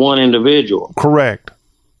 games for one individual. Correct.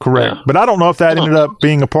 Yeah. But I don't know if that ended up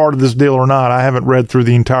being a part of this deal or not. I haven't read through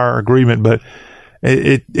the entire agreement, but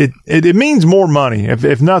it means more money.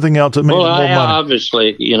 If nothing else, it means more money.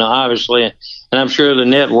 Obviously, and I'm sure the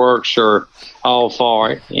networks are all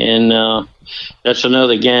for it, and that's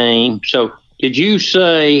another game. So, did you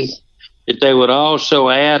say that they would also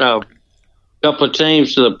add a couple of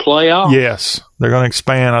teams to the playoff? Yes, they're going to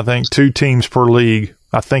expand. I think 2 teams per league.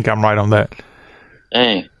 I think I'm right on that.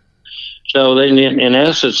 Dang. So then, in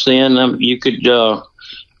essence, then you could,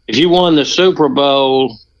 if you won the Super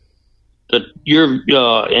Bowl,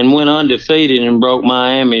 and went undefeated and broke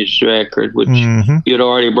Miami's record, which you'd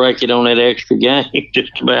already break it on that extra game,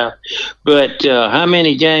 just about. But how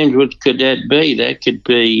many games could that be? That could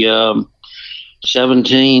be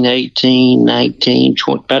 17, 18, 19,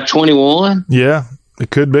 20, about 21? Yeah, it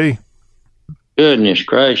could be. Goodness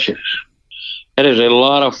gracious. That is a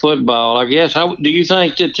lot of football. I guess. Do you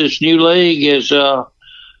think that this new league is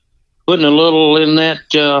putting a little in that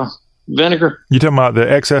vinegar? You talking about the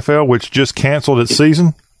XFL, which just canceled its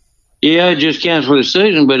season? Yeah, it just canceled its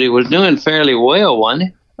season, but it was doing fairly well, wasn't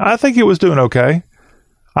it? I think it was doing okay.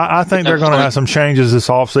 I think they're going to have some changes this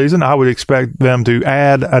offseason. I would expect them to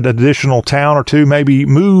add an additional town or two, maybe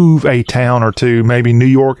move a town or two, maybe New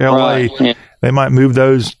York, LA. Right. Yeah. They might move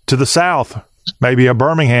those to the south. Maybe a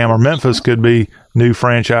Birmingham or Memphis could be new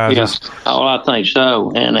franchises. Yeah. Oh, I think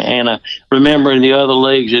so. And remember the other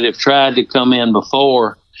leagues that have tried to come in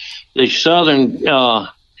before, the Southern,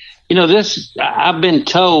 this, I've been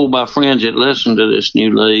told by friends that listen to this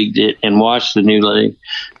new league and watch the new league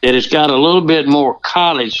that it's got a little bit more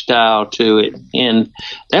college style to it, and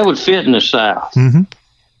that would fit in the South. Mm-hmm.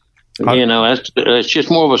 It's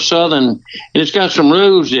just more of a Southern, and it's got some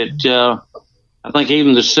rules that I think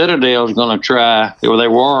even the Citadel is going to try, or they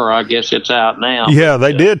were. I guess it's out now. Yeah,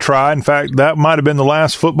 they did try. In fact, that might have been the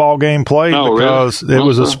last football game played because it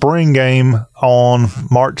was a spring game on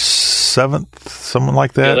March 7th, something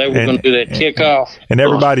like that. Yeah, they were going to do that kickoff. And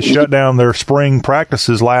everybody shut down their spring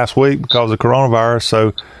practices last week because of coronavirus.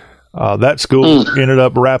 So that school ended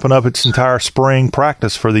up wrapping up its entire spring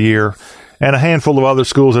practice for the year. And a handful of other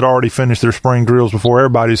schools had already finished their spring drills before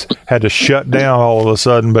everybody's had to shut down all of a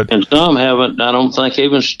sudden. And some haven't, I don't think,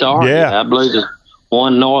 even started. Yeah. I believe the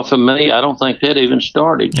one north of me, I don't think that even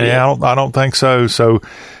started yet. Yeah, I don't think so. So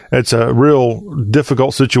it's a real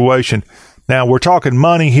difficult situation. Now, we're talking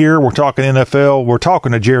money here. We're talking NFL. We're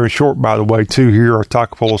talking to Jerry Short, by the way, too, here, our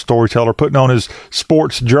Toccopola storyteller, putting on his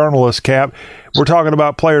sports journalist cap. We're talking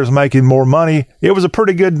about players making more money. It was a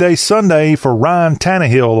pretty good day Sunday for Ryan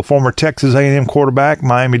Tannehill, the former Texas A&M quarterback,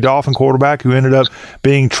 Miami Dolphin quarterback, who ended up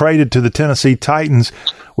being traded to the Tennessee Titans.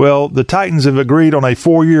 Well, the Titans have agreed on a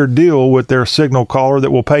 4-year deal with their signal caller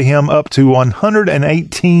that will pay him up to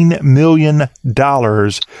 $118 million.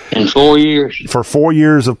 In 4 years? For 4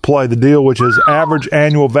 years of play. The deal, which is average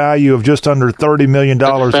annual value of just under $30 million.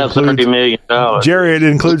 That's about $30 million. Jerry, it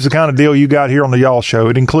includes the kind of deal you got here on the Y'all Show.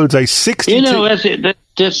 It includes a 62... that's it. I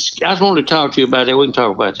just wanted to talk to you about that. We can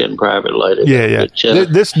talk about that in private later. Yeah.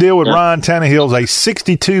 But, this deal with Ryan Tannehill is a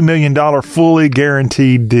 $62 million fully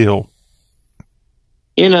guaranteed deal.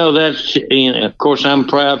 That's, of course, I'm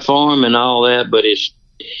proud for him and all that, but it's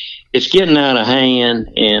getting out of hand.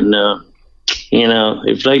 And,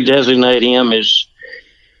 if they designate him as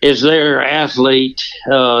their athlete,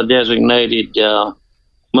 designated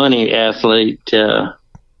money athlete, that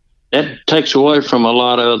takes away from a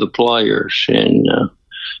lot of other players. And, of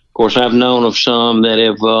course, I've known of some that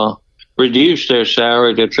have reduced their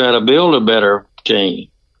salary to try to build a better team.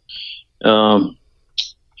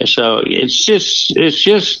 So it's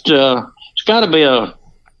got to be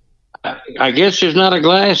I guess there's not a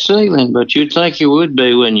glass ceiling, but you'd think it would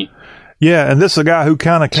be, wouldn't you? Yeah, and this is a guy who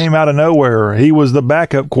kind of came out of nowhere. He was the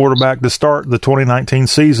backup quarterback to start the 2019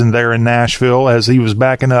 season there in Nashville as he was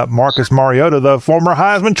backing up Marcus Mariota, the former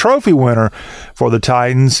Heisman Trophy winner for the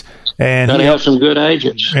Titans. And he helped some good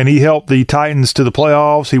agents. And he helped the Titans to the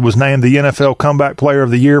playoffs. He was named the NFL Comeback Player of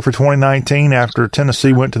the Year for 2019 after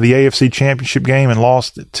Tennessee went to the AFC Championship game and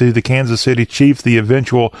lost to the Kansas City Chiefs, the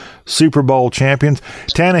eventual Super Bowl champions.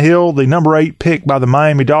 Tannehill, the number 8 pick by the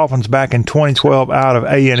Miami Dolphins back in 2012 out of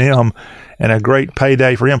A&M, and a great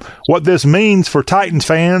payday for him. What this means for Titans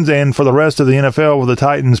fans and for the rest of the NFL, with the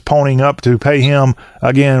Titans ponying up to pay him,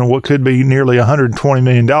 again, what could be nearly $120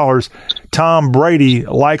 million. Tom Brady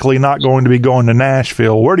likely not going to be going to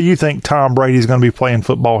Nashville. Where do you think Tom Brady is going to be playing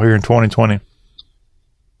football here in 2020?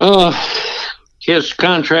 His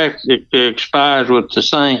contract expires with the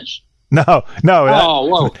Saints. No.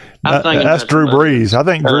 Whoa. That's Drew Brees. I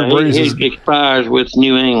think Drew Brees expires with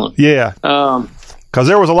New England. Yeah. Because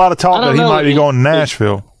there was a lot of talk that he might be going to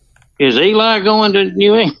Nashville. Is Eli going to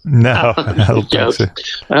New England? No, I don't think so.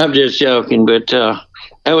 I'm just joking, but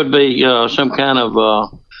that would be some kind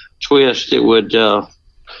of twist that would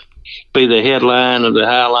be the headline of the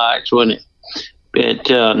highlights, wouldn't it? But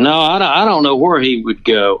no, I don't know where he would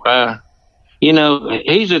go.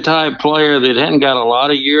 He's the type of player that hadn't got a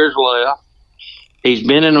lot of years left. He's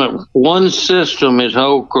been in one system his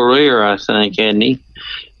whole career, I think, hasn't he?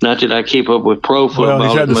 Not that I keep up with pro football. Well,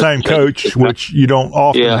 he's had the same coach, which you don't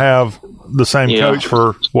often have the same coach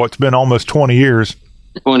for what's been almost 20 years.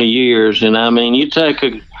 20 years. And, I mean, you take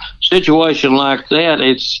a situation like that,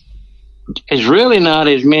 it's really not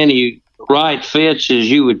as many right fits as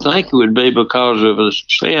you would think it would be because of the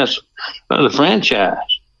success of the franchise.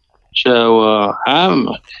 So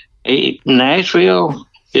Nashville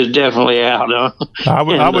is definitely out. I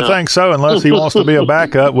would think so, unless he wants to be a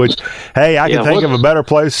backup, which, hey, I can think of a better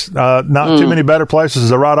place, not too many better places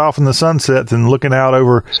to ride off in the sunset than looking out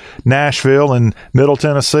over Nashville and Middle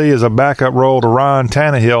Tennessee as a backup role to Ryan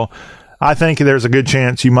Tannehill. I think there's a good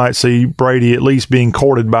chance you might see Brady at least being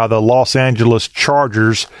courted by the Los Angeles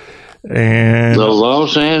Chargers. And the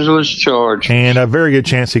Los Angeles Chargers. And a very good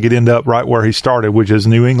chance he could end up right where he started, which is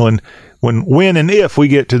New England, when and if we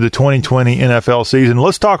get to the 2020 NFL season.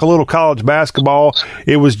 Let's talk a little college basketball.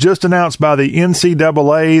 It was just announced by the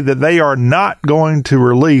NCAA that they are not going to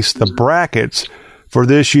release the brackets for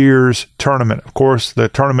this year's tournament. Of course, the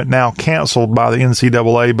tournament now canceled by the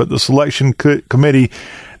NCAA, but the selection committee,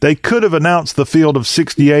 they could have announced the field of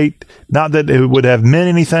 68. Not that it would have meant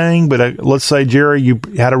anything, but let's say, Jerry, you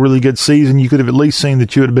had a really good season. You could have at least seen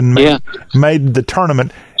that you would have been made the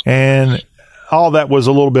tournament, and all that was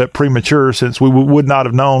a little bit premature since we would not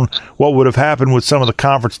have known what would have happened with some of the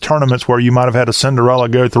conference tournaments where you might have had a Cinderella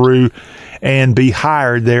go through and be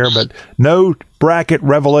hired there. But no bracket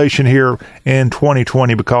revelation here in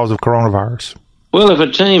 2020 because of coronavirus. Well, if a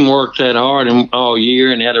team worked that hard all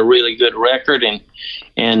year and had a really good record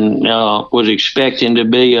and was expecting to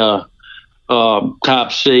be a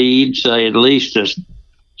top seed, say at least a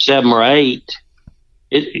 7 or 8,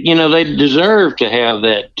 they deserve to have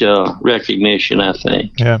that recognition, I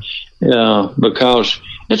think. Yeah. Because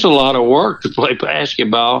it's a lot of work to play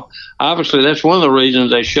basketball. Obviously, that's one of the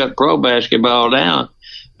reasons they shut pro basketball down,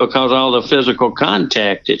 because all the physical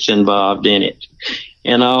contact that's involved in it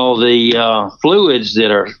and all the fluids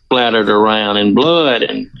that are splattered around and blood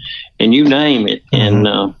and you name it. Mm-hmm.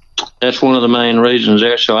 And that's one of the main reasons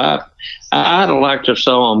there. So I'd like to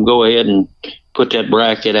see them go ahead and put that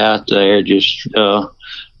bracket out there just for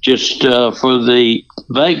the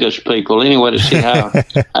Vegas people anyway, to see how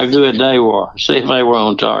good they were, see if they were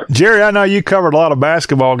on target. Jerry, I know you covered a lot of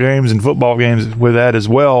basketball games and football games with that as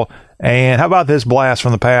well. And how about this blast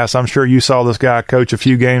from the past? I'm sure you saw this guy coach a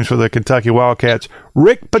few games for the Kentucky Wildcats.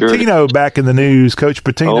 Rick Pitino back in the news. Coach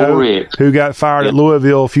Pitino, who got fired at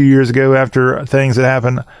Louisville a few years ago after things that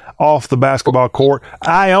happened off the basketball court.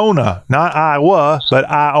 Iona, not Iowa, but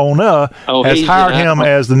Iona, has hired him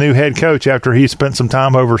as the new head coach after he spent some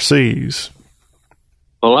time overseas.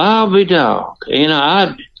 Well, I'll be dogged.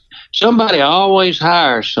 Somebody always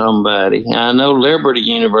hires somebody. I know Liberty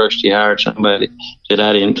University hired somebody that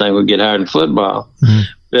I didn't think would get hired in football. Mm-hmm.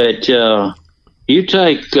 But you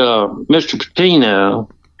take Mr. Pitino,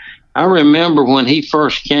 I remember when he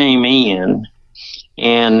first came in,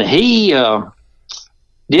 and he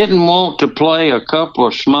didn't want to play a couple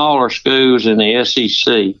of smaller schools in the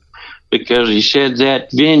SEC because he said that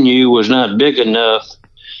venue was not big enough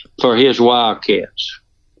for his Wildcats.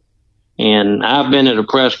 And I've been at a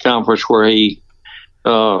press conference where he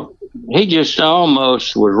just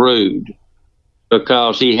almost was rude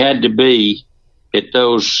because he had to be at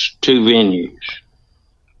those two venues.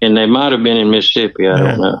 And they might have been in Mississippi, I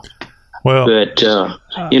don't know. Well, but,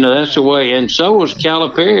 that's the way. And so was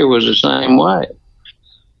Calipari, was the same way.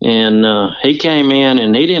 And he came in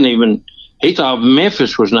and he thought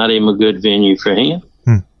Memphis was not even a good venue for him.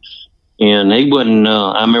 And he wouldn't,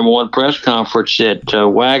 I remember one press conference that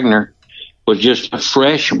Wagner was just a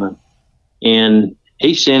freshman, and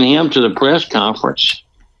he sent him to the press conference,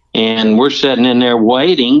 and we're sitting in there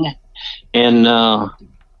waiting, and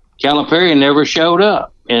Calipari never showed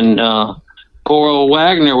up. And poor old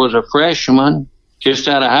Wagner was a freshman just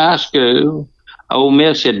out of high school. Ole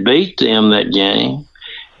Miss had beat them that game,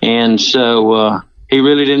 and so he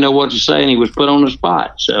really didn't know what to say, and he was put on the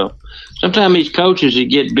spot. So sometimes these coaches that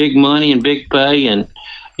get big money and big pay and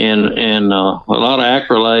a lot of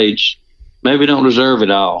accolades maybe don't deserve it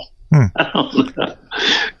all. I don't know.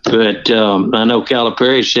 But I know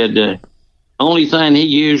Calipari said the only thing he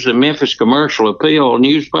used the Memphis Commercial Appeal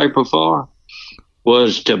newspaper for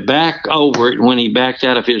was to back over it when he backed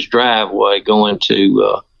out of his driveway going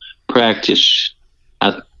to practice.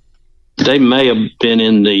 They may have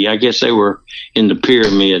been I guess they were in the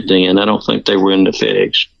pyramid then. I don't think they were in the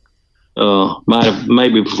FedEx.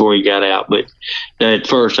 Maybe before he got out, but at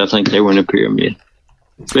first I think they were in the pyramid.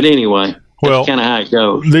 But anyway, that's kind of how it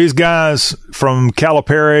goes. These guys from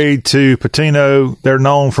Calipari to Patino, they're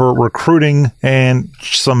known for recruiting and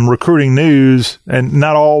some recruiting news, and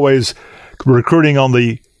not always recruiting on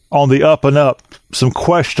the up and up. Some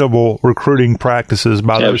questionable recruiting practices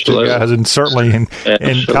by those two guys, and certainly in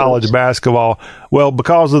college basketball. Well,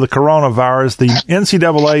 because of the coronavirus, the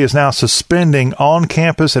NCAA is now suspending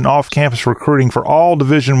on-campus and off-campus recruiting for all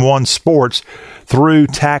Division I sports through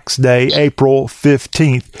Tax Day, April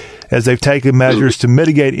 15th, as they've taken measures to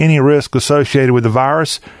mitigate any risk associated with the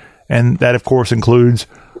virus, and that, of course, includes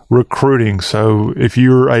recruiting. So if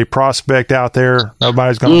you're a prospect out there,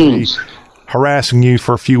 nobody's going to be harassing you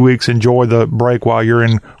for a few weeks. Enjoy the break while you're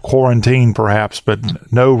in quarantine, perhaps, but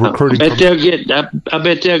no recruiting. I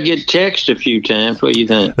bet they'll get text a few times. What do you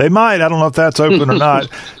think? They might. I don't know if that's open or not.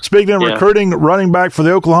 Speaking of recruiting, running back for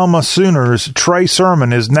the Oklahoma Sooners, Trey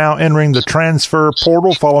Sermon is now entering the transfer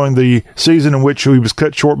portal following the season in which he was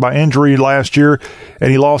cut short by injury last year,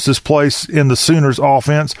 and he lost his place in the Sooners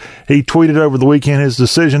offense. He tweeted over the weekend his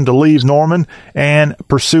decision to leave Norman and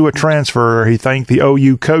pursue a transfer. He thanked the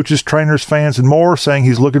OU coaches, trainers, fans, and more, saying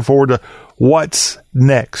he's looking forward to what's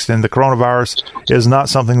next. And the coronavirus is not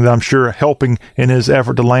something that I'm sure helping in his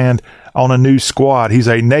effort to land on a new squad. He's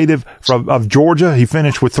a native of Georgia. He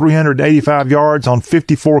finished with 385 yards on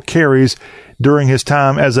 54 carries during his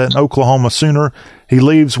time as an Oklahoma Sooner. He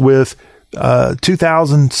leaves with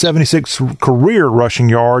 2,076 career rushing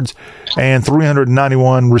yards and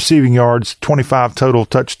 391 receiving yards, 25 total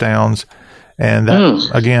touchdowns. And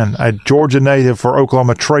that, again, a Georgia native for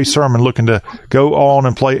Oklahoma, Trey Sermon, looking to go on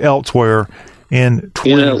and play elsewhere in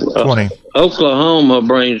 2020. Oklahoma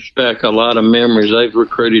brings back a lot of memories. They've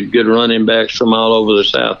recruited good running backs from all over the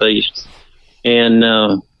Southeast, and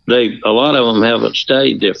a lot of them haven't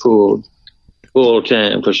stayed there full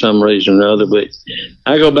time for some reason or other. But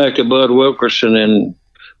I go back to Bud Wilkerson, and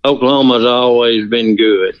Oklahoma's always been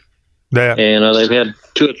good. Yeah. And they've had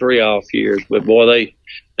 2 or 3 off years, but boy,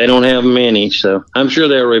 they don't have many, so I'm sure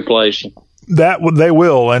they'll replace him. They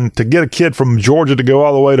will, and to get a kid from Georgia to go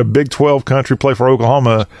all the way to Big 12 country, play for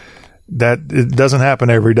Oklahoma, that it doesn't happen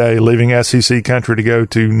every day, leaving SEC country to go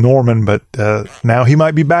to Norman, but now he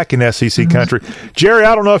might be back in SEC country. Jerry,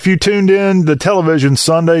 I don't know if you tuned in to television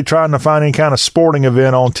Sunday trying to find any kind of sporting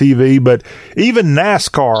event on TV, but even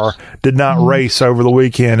NASCAR did not race over the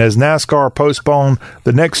weekend. As NASCAR postponed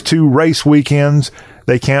the next 2 race weekends,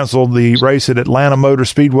 they canceled the race at Atlanta Motor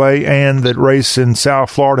Speedway and that race in South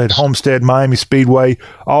Florida at Homestead Miami Speedway.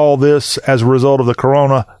 All this as a result of the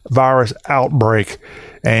coronavirus outbreak.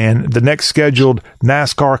 And the next scheduled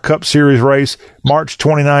NASCAR Cup Series race, March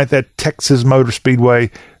 29th at Texas Motor Speedway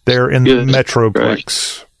there in the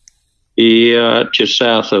Metroplex. Yeah, just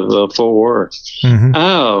south of Fort Worth.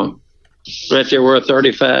 Oh, right there where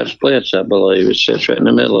 35 splits, I believe. It sits right in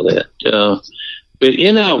the middle of that. But,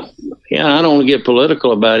 I don't want to get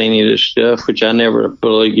political about any of this stuff, which I never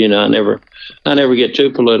believe, I never get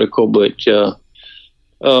too political, but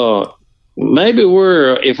maybe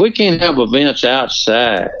if we can't have events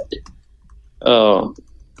outside,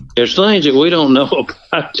 there's things that we don't know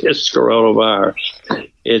about this coronavirus.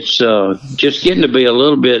 It's just getting to be a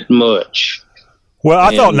little bit much. Well,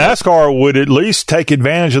 I thought NASCAR would at least take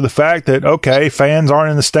advantage of the fact that, okay, fans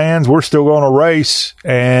aren't in the stands, we're still going to race,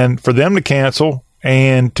 and for them to cancel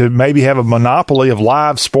and to maybe have a monopoly of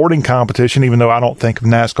live sporting competition, even though I don't think of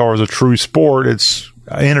NASCAR as a true sport, it's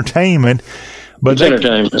entertainment. But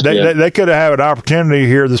they could have had an opportunity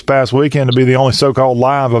here this past weekend to be the only so-called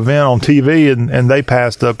live event on TV, and they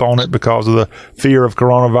passed up on it because of the fear of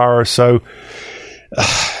coronavirus. So,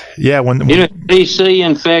 when DC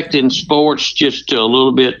infecting sports just a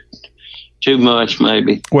little bit too much,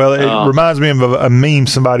 maybe. Well, it reminds me of a meme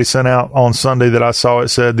somebody sent out on Sunday that I saw. It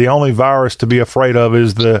said, the only virus to be afraid of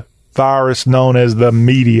is the virus known as the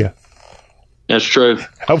media. That's true.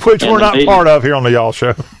 Of which we're not part of here on the Y'all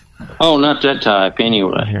Show. Oh, not that type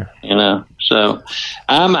anyway. So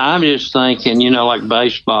I'm just thinking, like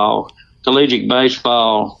baseball, collegiate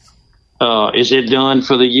baseball, is it done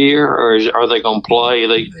for the year, or are they going to play?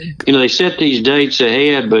 They set these dates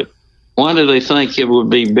ahead, but why do they think it would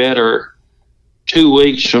be better 2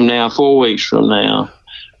 weeks from now, 4 weeks from now?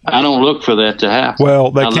 I don't look for that to happen.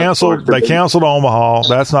 Well, they canceled Omaha.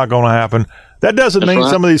 That's not going to happen. That doesn't mean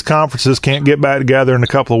some of these conferences can't get back together in a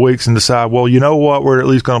couple of weeks and decide, well, you know what, we're at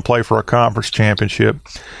least going to play for a conference championship.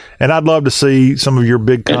 And I'd love to see some of your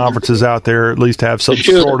big conferences out there at least have some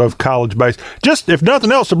sort of college base. Just, if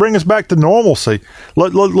nothing else, to bring us back to normalcy.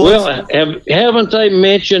 Well, haven't they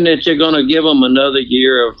mentioned that you're going to give them another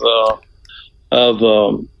year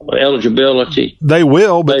of eligibility? They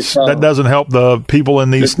will, but that doesn't help the people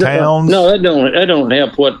in these towns. No, that don't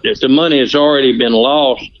help. If the money has already been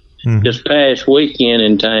lost this past weekend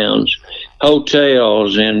in towns,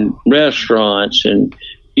 hotels and restaurants, and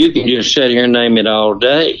you can just sit here and name it all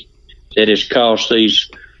day. That has cost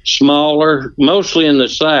these smaller, mostly in the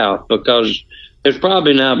South, because there's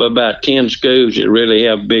probably now about 10 schools that really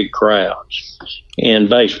have big crowds in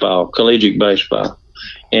baseball, collegiate baseball.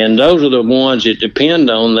 And those are the ones that depend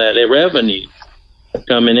on that revenue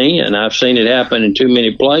coming in. I've seen it happen in too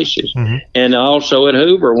many places. And also at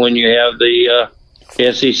Hoover when you have the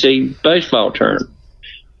SEC baseball tournament.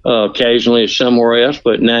 Occasionally it's somewhere else,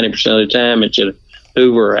 but 90% of the time it's at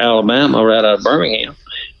Hoover, Alabama, right out of Birmingham.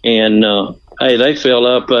 And, hey, they fill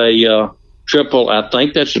up I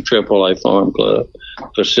think that's a AAA farm club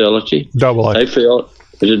facility. AA. They fill it.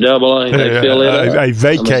 Is it AA? They fill it up. A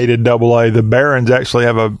vacated AA. The Barons actually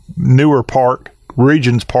have a newer park,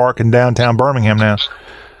 Regions Park in downtown Birmingham now.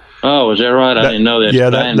 Oh, is that right? I didn't know that. Yeah,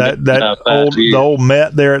 the old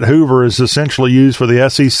Met there at Hoover is essentially used for the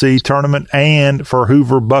SEC tournament and for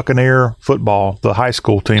Hoover Buccaneer football, the high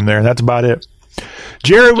school team there. That's about it.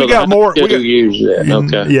 Jerry, we got more.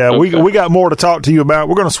 We got more to talk to you about.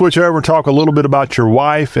 We're going to switch over and talk a little bit about your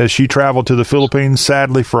wife as she traveled to the Philippines,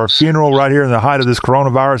 sadly, for a funeral right here in the height of this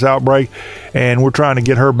coronavirus outbreak. And we're trying to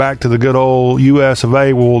get her back to the good old U.S. of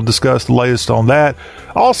A. We'll discuss the latest on that.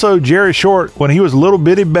 Also, Jerry Short, when he was a little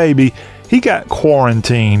bitty baby, he got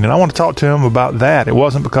quarantined, and I want to talk to him about that. It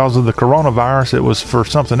wasn't because of the coronavirus. It was for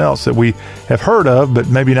something else that we have heard of, but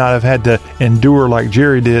maybe not have had to endure like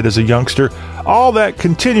Jerry did as a youngster. All that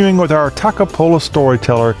continuing with our Takapola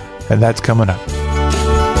storyteller, and that's coming up.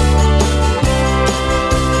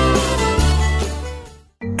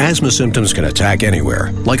 Asthma symptoms can attack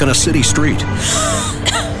anywhere, like on a city street.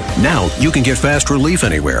 Now, you can get fast relief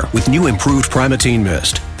anywhere with new improved Primatene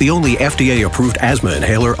Mist, the only FDA-approved asthma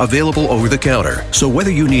inhaler available over the counter. So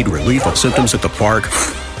whether you need relief of symptoms at the park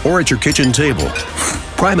or at your kitchen table,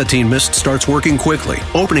 Primatene Mist starts working quickly,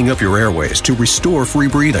 opening up your airways to restore free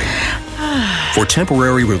breathing. For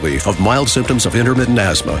temporary relief of mild symptoms of intermittent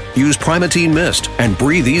asthma, use Primatene Mist and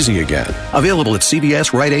breathe easy again. Available at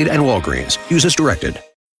CVS, Rite Aid, and Walgreens. Use as directed.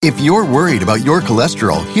 If you're worried about your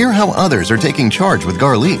cholesterol, hear how others are taking charge with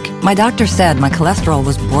Garlic. My doctor said my cholesterol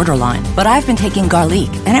was borderline, but I've been taking Garlic,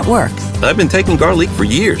 and it works. I've been taking Garlic for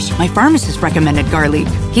years. My pharmacist recommended Garlic.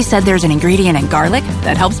 He said there's an ingredient in garlic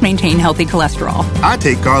that helps maintain healthy cholesterol. I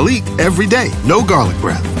take Garlic every day. No garlic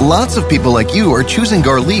breath. Lots of people like you are choosing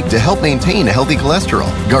Garlic to help maintain a healthy cholesterol.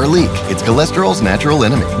 Garlic, it's cholesterol's natural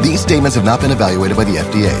enemy. These statements have not been evaluated by the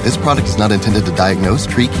FDA. This product is not intended to diagnose,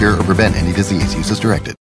 treat, cure, or prevent any disease. Use as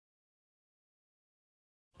directed.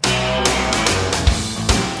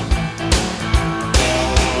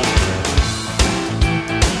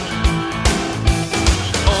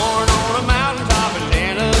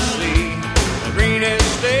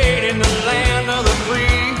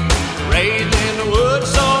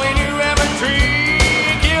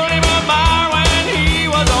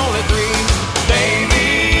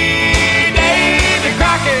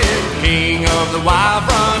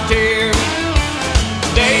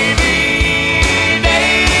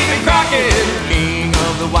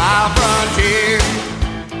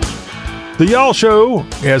 The Y'all Show,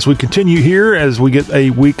 as we continue here, as we get a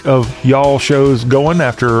week of Y'all shows going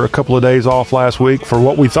after a couple of days off last week for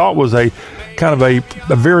what we thought was a kind of a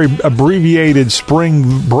very abbreviated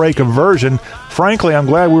spring break version. Frankly, I'm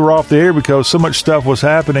glad we were off the air because so much stuff was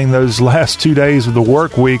happening those last 2 days of the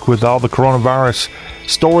work week with all the coronavirus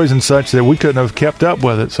stories and such that we couldn't have kept up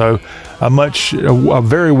with it. So a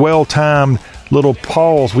very well-timed little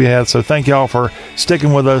pause we had. So thank y'all for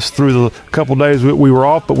sticking with us through the couple days we were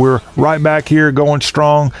off, but we're right back here going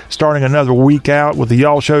strong, starting another week out with the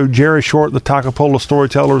Y'all Show. Jerry Short, the Takapola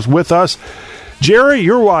storyteller, is with us. Jerry,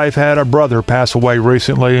 your wife had a brother pass away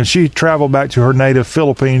recently, and she traveled back to her native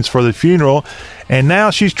Philippines for the funeral, and now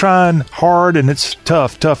she's trying hard, and it's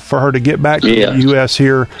tough for her to get back to the U.S.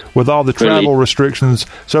 here with all the travel restrictions.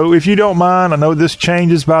 So if you don't mind, I know this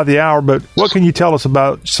changes by the hour, but what can you tell us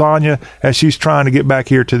about Sonia as she's trying to get back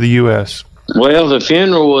here to the U.S.? Well, the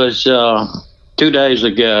funeral was 2 days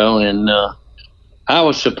ago, and I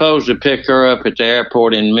was supposed to pick her up at the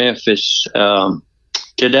airport in Memphis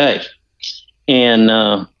today. And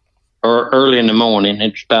or early in the morning.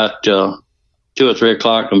 It's about 2 or 3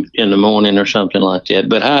 o'clock in the morning or something like that.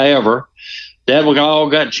 But however, that all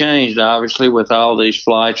got changed, obviously, with all these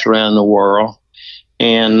flights around the world.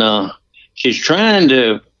 And she's trying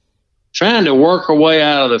to work her way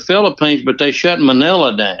out of the Philippines, but they shut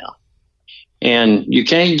Manila down. And you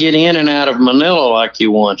can't get in and out of Manila like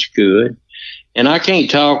you once could. And I can't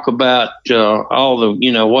talk about all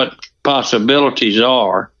the, what possibilities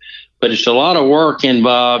are, but it's a lot of work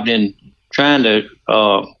involved in trying to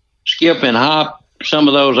skip and hop some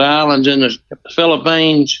of those islands in the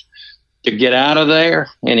Philippines to get out of there,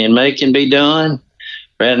 and it can be done.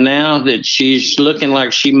 Right now that she's looking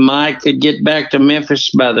like she could get back to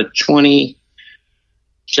Memphis by the 22nd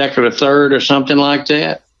or 3rd or something like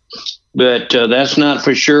that. But that's not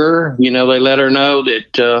for sure. They let her know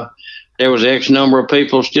that there was X number of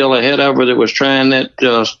people still ahead of her that was trying that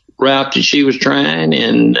route that she was trying.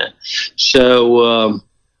 And so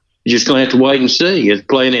you're just going to have to wait and see. It's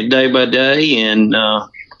playing it day by day, and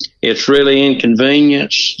it's really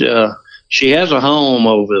inconvenienced. She has a home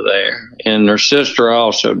over there, and her sister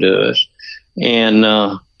also does. And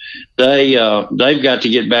they've got to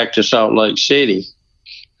get back to Salt Lake City,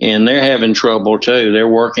 and they're having trouble too. They're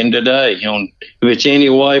working today on if it's any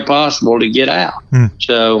way possible to get out.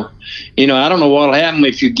 So, I don't know what'll happen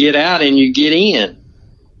if you get out and you get in.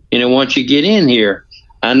 Once you get in here,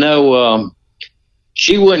 I know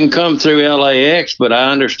she wouldn't come through LAX, but I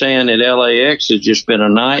understand that LAX has just been a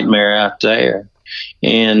nightmare out there,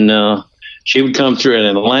 and she would come through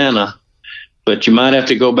in Atlanta, but you might have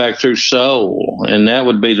to go back through Seoul, and that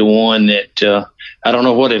would be the one that I don't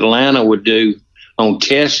know what Atlanta would do on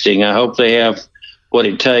testing. I hope they have what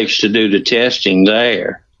it takes to do the testing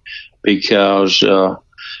there, because you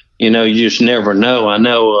just never know. I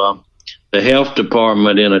know the health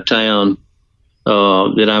department in a town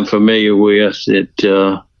that I'm familiar with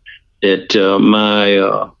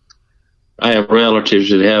I have relatives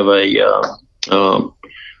that have a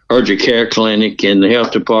urgent care clinic, and the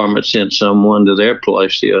health department sent someone to their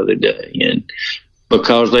place the other day, and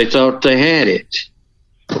because they thought they had it.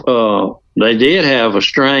 They did have a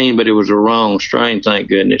strain, but it was a wrong strain, thank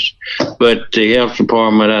goodness. But the health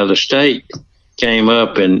department out of the state came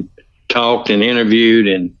up and talked and interviewed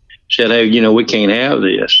and said, hey, we can't have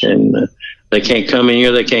this, and they can't come in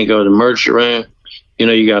here, they can't go to the emergency room,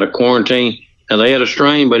 you got to quarantine. Now, they had a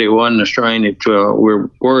strain, but it wasn't a strain that we're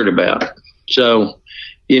worried about. So,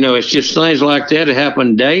 it's just things like that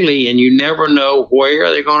happen daily, and you never know where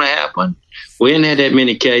they're going to happen. We haven't had that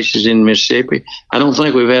many cases in Mississippi. I don't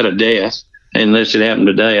think we've had a death, unless it happened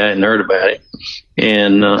today. I hadn't heard about it.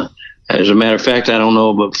 And as a matter of fact, I don't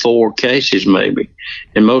know about 4 cases maybe.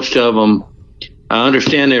 And most of them, I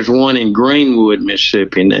understand there's one in Greenwood,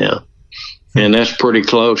 Mississippi now, and that's pretty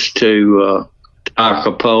close to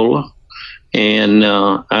Acapulco. And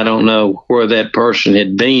I don't know where that person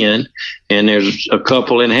had been. And there's a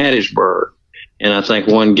couple in Hattiesburg, and I think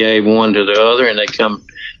one gave one to the other, and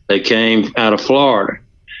they came out of Florida.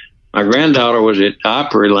 My granddaughter was at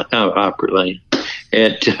Opryland.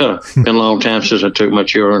 It's been a long time since I took my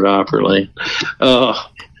children to Opryland.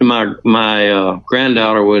 My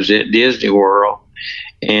granddaughter was at Disney World,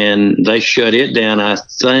 and they shut it down, I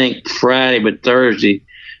think, Friday, but Thursday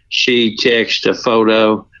she texted a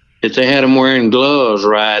photo that they had them wearing gloves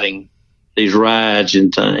riding these rides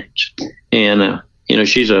and things. And,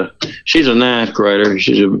 she's a 9th grader.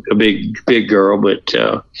 She's a big girl. But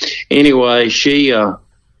anyway, she, I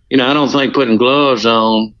don't think putting gloves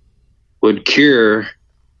on would cure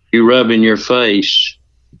you rubbing your face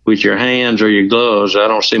with your hands or your gloves. I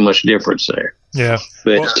don't see much difference there. Yeah.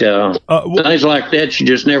 But things like that, you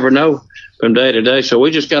just never know from day to day. So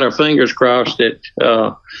we just got our fingers crossed that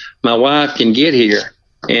my wife can get here.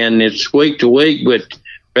 And it's week to week, but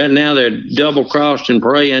right now they're double-crossed and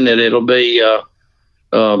praying that it'll be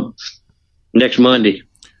next Monday.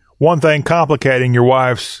 One thing complicating your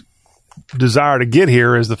wife's desire to get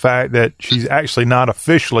here is the fact that she's actually not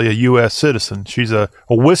officially a U.S. citizen. She's a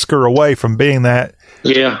whisker away from being that.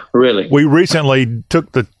 Yeah, really. We recently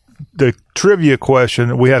took the trivia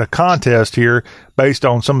question. We had a contest here based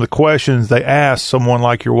on some of the questions they asked someone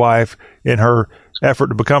like your wife in her effort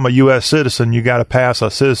to become a U.S. citizen. You got to pass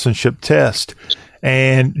a citizenship test.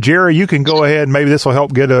 And Jerry, you can go ahead, and maybe this will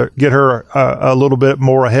help get her a little bit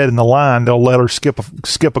more ahead in the line. They'll let her skip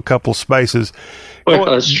a couple spaces. Well,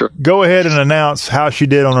 that's true. Go ahead and announce how she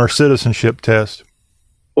did on her citizenship test.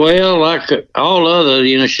 Well, like all other,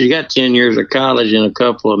 she got 10 years of college and a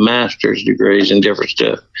couple of master's degrees and different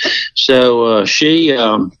stuff. So she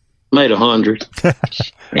made 100.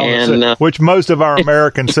 And which most of our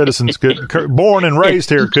American citizens born and raised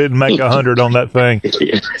here, couldn't make 100 on that thing.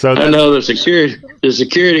 So I know the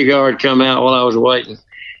security guard come out while I was waiting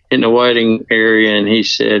in the waiting area, and he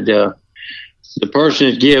said, the person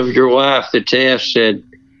that gave your wife the test said,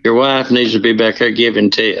 your wife needs to be back there giving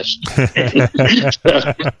tests.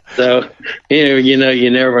 so you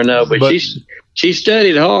never know. But she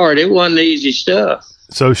studied hard. It wasn't easy stuff.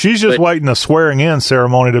 So she's just waiting a swearing-in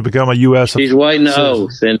ceremony to become a U.S. She's waiting the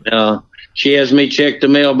oath, and she has me check the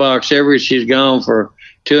mailbox she's gone for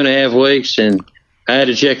 2.5 weeks, and I had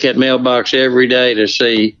to check that mailbox every day to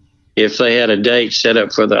see if they had a date set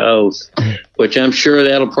up for the oath, which I'm sure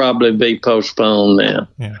that'll probably be postponed now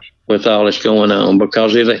with all that's going on,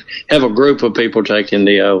 because they have a group of people taking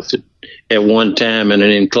the oath at one time in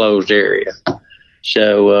an enclosed area.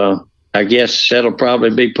 So I guess that'll probably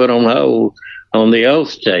be put on hold on the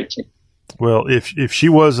oath taking. Well, if she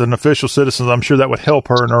was an official citizen, I'm sure that would help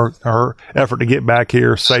her in her effort to get back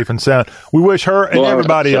here safe and sound. We wish her and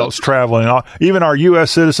everybody else traveling, even our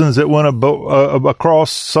U.S. citizens that went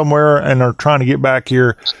across somewhere and are trying to get back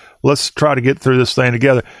here. Let's try to get through this thing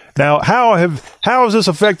together. Now, how has this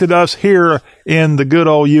affected us here in the good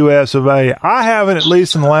old U.S. of A? I haven't, at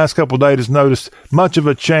least in the last couple of days, noticed much of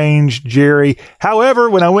a change, Jerry. However,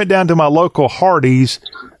 when I went down to my local Hardee's,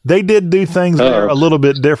 they did do things there a little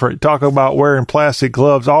bit different. Talk about wearing plastic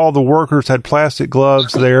gloves. All the workers had plastic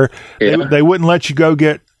gloves there. Yeah. They wouldn't let you go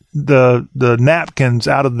get the napkins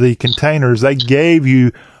out of the containers. They gave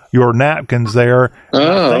you your napkins there.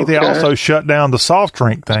 I think they also shut down the soft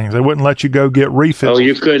drink things. They wouldn't let you go get refills. Oh,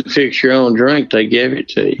 you couldn't fix your own drink. They gave it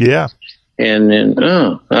to you. Yeah. And then,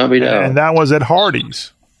 I'll be down. And that was at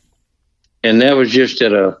Hardee's. And that was just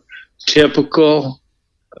at a typical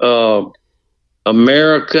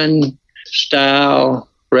American style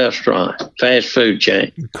restaurant, fast food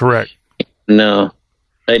chain. Correct. No,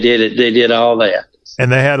 they did it. They did all that.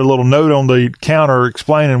 And they had a little note on the counter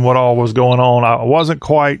explaining what all was going on. I wasn't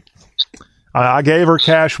quite, I gave her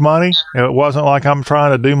cash money. It wasn't like I'm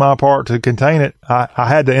trying to do my part to contain it. I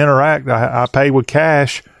had to interact. I paid with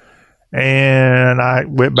cash, and I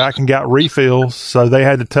went back and got refills. So they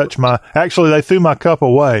had to touch actually they threw my cup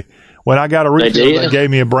away. When I got a refill, they gave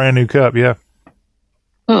me a brand new cup. Yeah.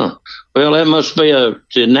 Huh. Well, that must be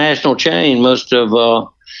the national chain must have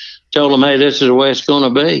told them, hey, this is the way it's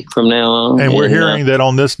going to be from now on. And we're hearing that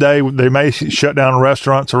on this day, they may shut down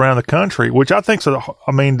restaurants around the country, which I think,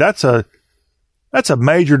 that's a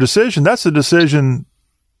major decision. That's a decision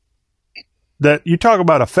that you talk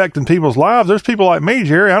about affecting people's lives. There's people like me,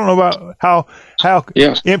 Jerry. I don't know about how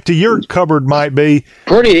empty your cupboard might be.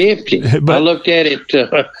 Pretty empty. But I looked at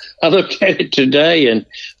it today, and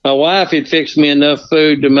my wife had fixed me enough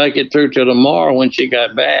food to make it through till tomorrow when she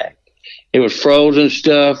got back. It was frozen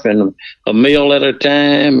stuff and a meal at a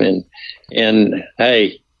time. And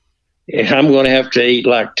hey, I'm going to have to eat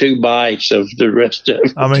like 2 bites of the rest of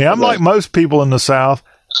it. I mean, I'm like most people in the South.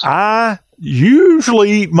 I usually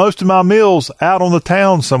eat most of my meals out on the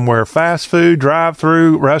town somewhere, fast food,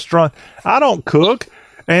 drive-through, restaurant. I don't cook.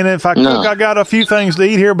 And if I cook, I got a few things to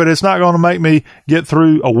eat here, but it's not going to make me get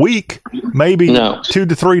through a week, maybe 2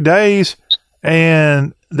 to 3 days.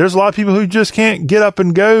 And there's a lot of people who just can't get up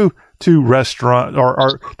and go to restaurant,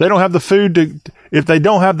 or they don't have the food if they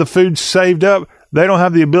don't have the food saved up, they don't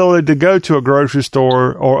have the ability to go to a grocery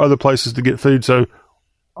store or other places to get food. So,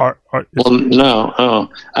 I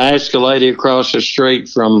asked a lady across the street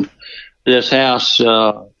from this house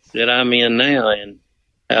that I'm in now,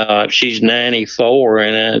 and she's 94,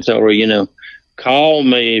 and I told her, call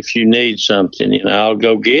me if you need something, I'll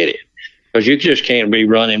go get it, because you just can't be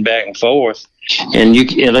running back and forth. And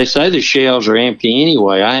they say the shelves are empty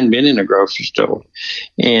anyway. I hadn't been in a grocery store.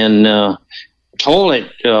 And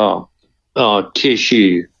toilet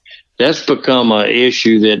tissue, that's become an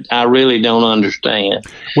issue that I really don't understand.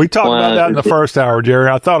 We talked about that in the first hour, Jerry.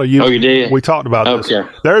 I thought of you. Oh, you did? We talked about this.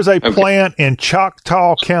 There's a plant in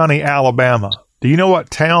Choctaw County, Alabama. Do you know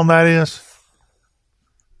what town that is?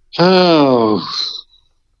 Oh,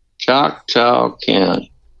 Choctaw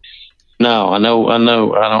County. No, I know.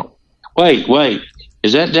 I don't. Wait.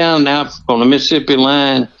 Is that down now on the Mississippi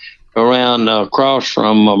line around across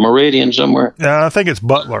from Meridian somewhere? I think it's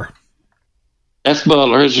Butler. That's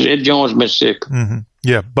Butler. It joins Mississippi. Mm-hmm.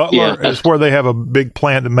 Yeah, Butler is where they have a big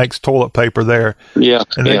plant that makes toilet paper there. Yeah.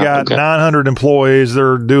 And they got 900 employees.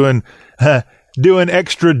 They're doing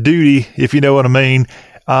extra duty, if you know what I mean,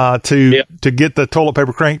 to get the toilet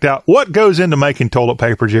paper cranked out. What goes into making toilet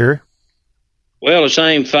paper, Jerry? Well, the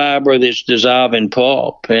same fiber that's dissolving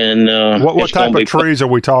pulp. And what type of trees are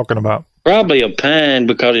we talking about? Probably a pine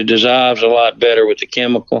because it dissolves a lot better with the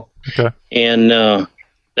chemical. Okay. And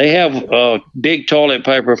they have big toilet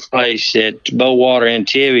paper place at Bowater and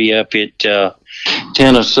Tivy up at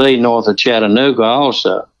Tennessee, north of Chattanooga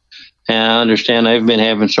also. And I understand they've been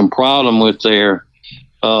having some problem with their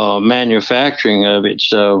manufacturing of it.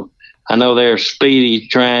 So I know they're speedy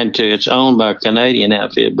trying to, it's owned by a Canadian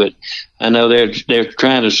outfit, but I know they're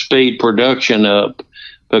trying to speed production up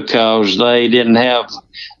because they didn't have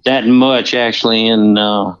that much actually in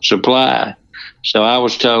supply. So I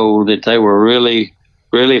was told that they were really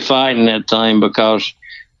fighting that thing because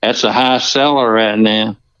that's a high seller right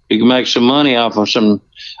now. You can make some money off of some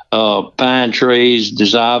pine trees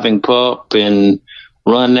dissolving pulp and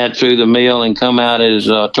run that through the mill and come out as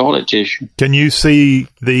toilet tissue. Can you see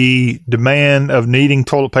the demand of needing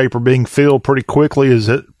toilet paper being filled pretty quickly? Is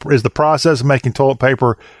the process of making toilet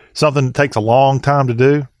paper something that takes a long time to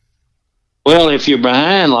do? Well, if you're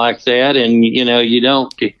behind like that and,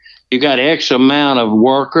 you got X amount of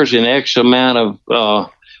workers and X amount of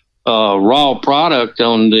raw product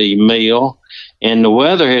on the mill, and the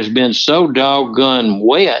weather has been so doggone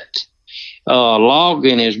wet,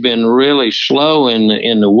 logging has been really slow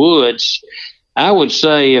in the woods. I would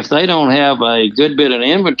say if they don't have a good bit of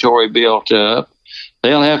inventory built up,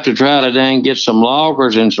 they'll have to try to dang get some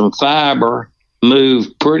loggers and some fiber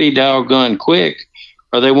moved pretty doggone quick,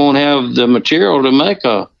 or they won't have the material to make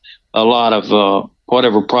a lot of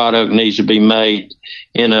whatever product needs to be made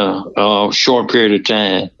in a short period of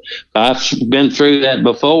time. I've been through that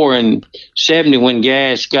before in 70 when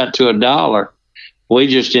gas got to $1. We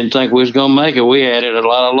just didn't think we was going to make it. We added a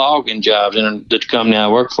lot of logging jobs in the company I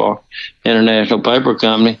work for, International Paper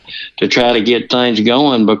Company, to try to get things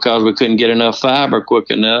going because we couldn't get enough fiber quick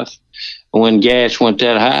enough when gas went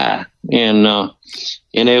that high. And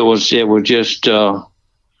it was just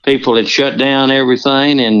people had shut down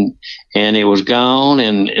everything and it was gone.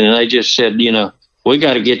 And they just said, we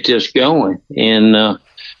got to get this going.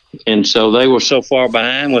 And so they were so far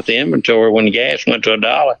behind with the inventory when gas went to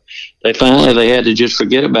 $1. They had to just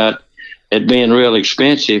forget about it being real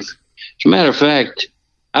expensive. As a matter of fact,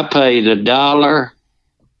 I paid $1,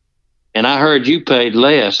 and I heard you paid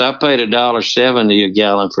less. I paid $1.70 a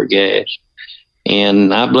gallon for gas,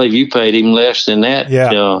 and I believe you paid even less than that.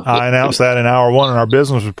 Yeah, I announced that in hour one in our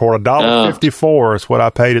business report. $1.54 is what I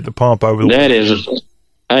paid at the pump over the weekend.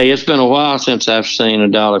 Hey, it's been a while since I've seen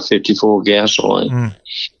 $1.54 gasoline.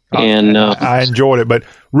 And I enjoyed it, but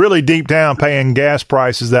really deep down, paying gas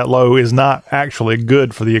prices that low is not actually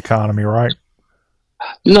good for the economy, right?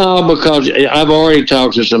 No, because I've already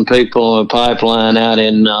talked to some people on a pipeline out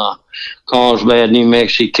in Carlsbad, New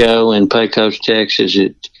Mexico, and Pecos, Texas.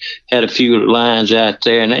 It had a few lines out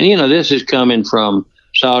there, and this is coming from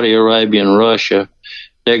Saudi Arabia and Russia.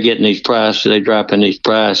 They're getting these prices, they're dropping these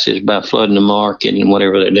prices by flooding the market and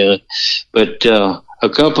whatever they're doing. But a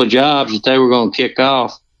couple of jobs that they were going to kick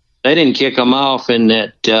off, they didn't kick them off in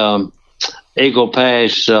that Eagle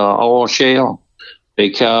Pass oil shale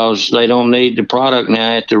because they don't need the product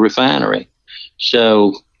now at the refinery.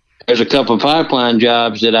 So there's a couple of pipeline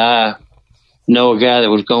jobs that I know a guy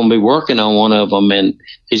that was going to be working on one of them, and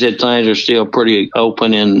he said things are still pretty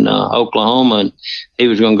open in Oklahoma, and he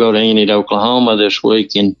was going to go to Enid, Oklahoma this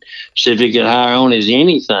week and see if he could hire on as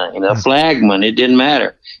anything, a flagman. It didn't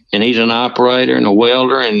matter. And he's an operator and a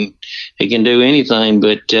welder, and he can do anything,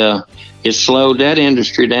 but it slowed that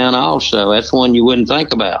industry down also. That's one you wouldn't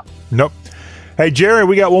think about. Nope. Hey, Jerry,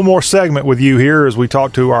 we got one more segment with you here as we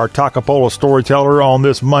talk to our Takapola storyteller on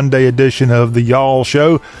this Monday edition of the Y'all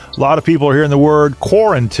Show. A lot of people are hearing the word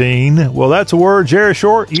quarantine. Well, that's a word, Jerry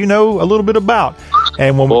Short, you know a little bit about.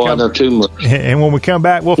 And when I know too much. And when we come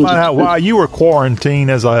back, we'll find out why you were quarantined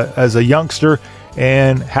as a youngster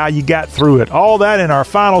and how you got through it. All that in our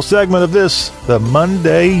final segment of this, the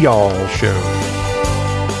Monday Y'all Show.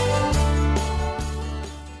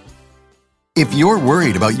 If you're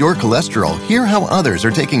worried about your cholesterol, hear how others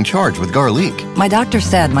are taking charge with Garlic. My doctor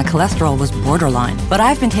said my cholesterol was borderline, but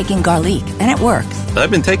I've been taking Garlic, and it works.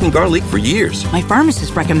 I've been taking Garlic for years. My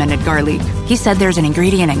pharmacist recommended Garlic. He said there's an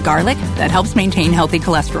ingredient in garlic that helps maintain healthy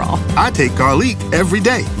cholesterol. I take Garlic every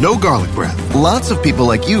day. No garlic breath. Lots of people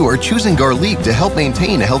like you are choosing Garlic to help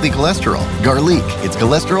maintain a healthy cholesterol. Garlic, it's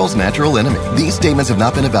cholesterol's natural enemy. These statements have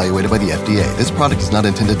not been evaluated by the FDA. This product is not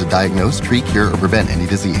intended to diagnose, treat, cure, or prevent any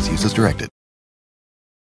disease. Use as directed.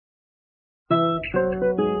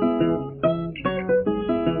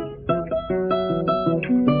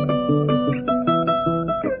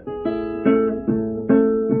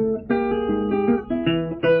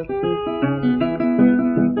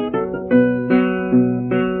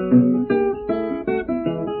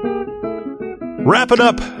 Wrapping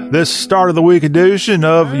up this start of the week edition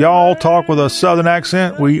of Y'all Talk with a Southern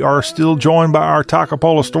Accent, we are still joined by our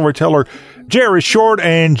Takapola storyteller, Jerry Short.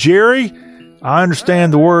 And Jerry, I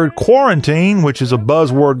understand the word quarantine, which is a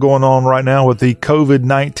buzzword going on right now with the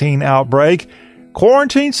COVID-19 outbreak.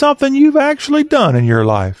 Quarantine, something you've actually done in your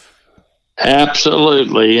life?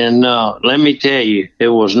 Absolutely. And let me tell you, it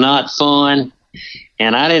was not fun.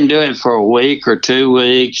 And I didn't do it for a week or 2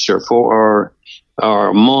 weeks or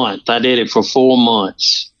a month. I did it for 4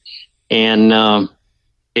 months. And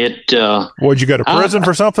would you go to prison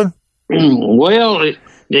for something? Well,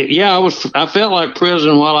 I felt like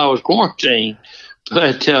prison while I was quarantined,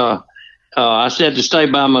 but I said to stay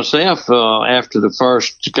by myself after the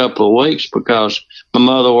first couple of weeks because my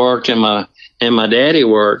mother worked and my daddy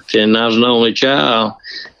worked, and I was an only child,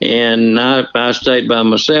 and I stayed by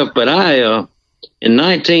myself. But in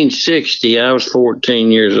 1960, I was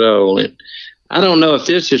 14 years old, and I don't know if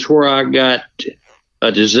this is where I got a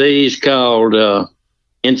disease called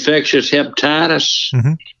infectious hepatitis.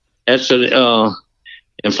 Mm-hmm. That's an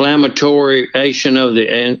inflammatory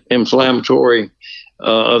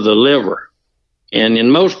of the liver. And in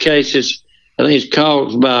most cases, I think it's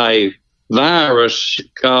caused by a virus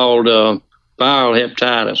called viral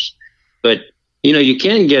hepatitis. But, you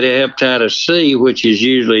can get a hepatitis C, which is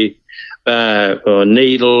usually by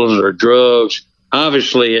needles or drugs.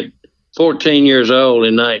 Obviously, at 14 years old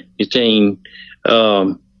in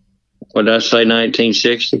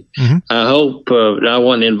 1960. Mm-hmm. I hope I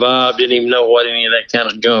wasn't involved. Didn't even know what any of that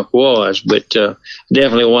kind of junk was, but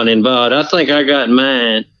definitely wasn't involved. I think I got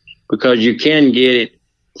mine because you can get it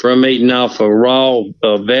from eating off of raw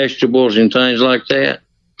vegetables and things like that.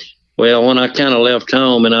 Well, when I kind of left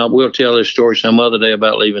home, and I will tell this story some other day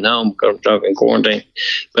about leaving home because I'm talking quarantine,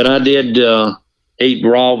 but I did eat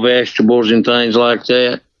raw vegetables and things like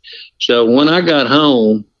that. So when I got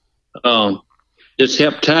home, this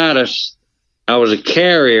hepatitis, I was a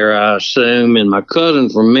carrier, I assume, and my cousin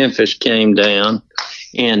from Memphis came down,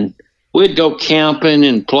 and we'd go camping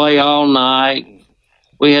and play all night.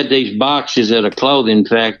 We had these boxes at a clothing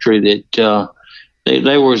factory that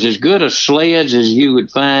they were as good as sleds as you would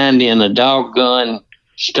find in a doggone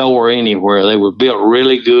store anywhere. They were built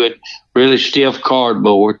really good, really stiff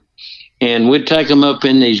cardboard, and we'd take them up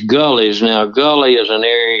in these gullies. Now, a gully is an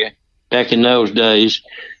area back in those days,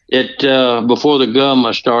 before the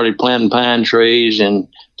government started planting pine trees and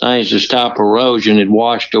things to stop erosion, it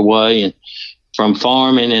washed away, and from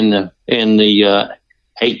farming in the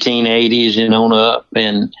 1880s and on up,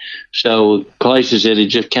 and so places that had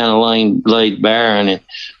just kind of laid barren, and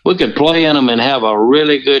we could play in them and have a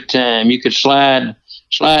really good time. You could slide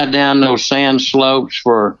down those sand slopes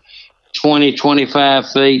for 20, 25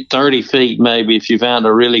 feet, 30 feet maybe if you found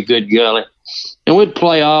a really good gully. And we'd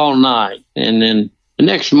play all night. And then the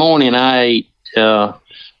next morning I ate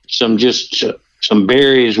some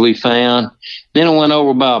berries we found. Then I went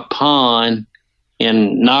over by a pond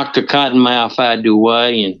and knocked a cottonmouth out of the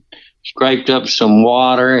way and scraped up some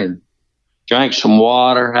water and drank some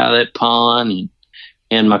water out of that pond.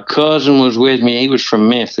 And my cousin was with me. He was from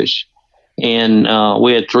Memphis. And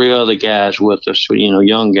we had 3 other guys with us,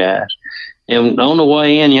 young guys. And on the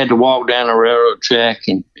way in, you had to walk down the railroad track,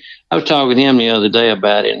 and I was talking to him the other day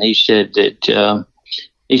about it, and he said that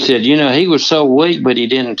he was so weak, but he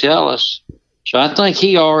didn't tell us. So I think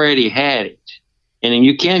he already had it. And then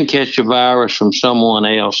you can catch a virus from someone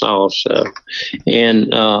else also. And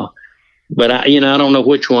but I don't know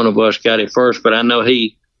which one of us got it first, but I know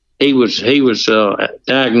he was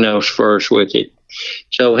diagnosed first with it.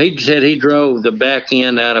 So he said he drove the back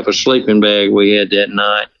end out of a sleeping bag we had that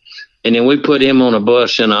night, and then we put him on a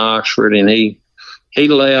bus in Oxford, and he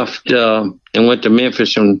left and went to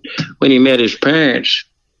Memphis. And when he met his parents,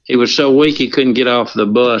 he was so weak he couldn't get off the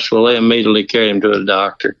bus. Well, they immediately carried him to the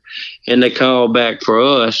doctor, and they called back for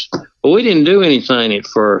us. But we didn't do anything at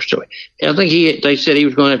first. I think they said he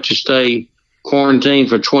was going to have to stay quarantined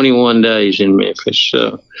for 21 days in Memphis.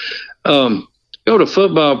 So go to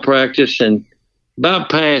football practice and about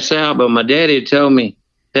pass out, but my daddy told me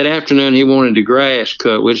that afternoon he wanted the grass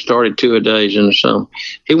cut. We'd started 2 days in the summer.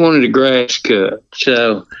 He wanted the grass cut.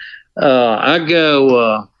 So I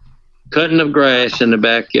go cutting the grass in the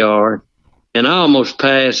backyard, and I almost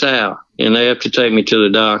pass out, and they have to take me to the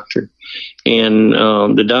doctor. And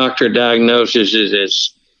the doctor diagnoses it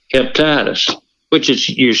as hepatitis, which is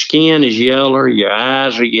your skin is yellow, your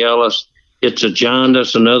eyes are yellow. It's a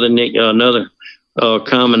jaundice. Another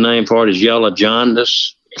common name for it is yellow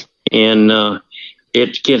jaundice. And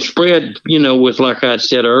it can spread, with, like I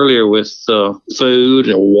said earlier, with food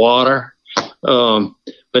and water.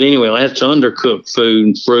 But anyway, that's undercooked food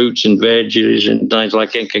and fruits and veggies and things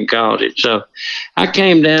like that can cause it. So I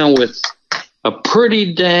came down with a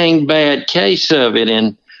pretty dang bad case of it.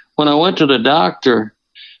 And when I went to the doctor,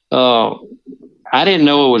 I didn't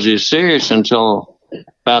know it was as serious until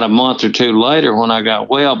about a month or two later when I got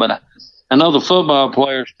well. But I know the football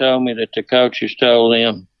players told me that the coaches told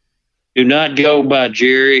them, do not go by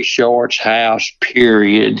Jerry Short's house,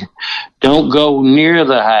 period. Don't go near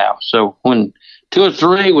the house. So when 2 or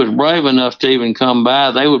 3 was brave enough to even come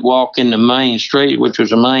by, they would walk in the main street, which was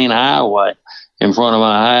the main highway in front of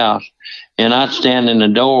my house. And I'd stand in the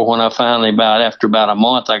door when I finally, after about a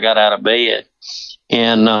month, I got out of bed.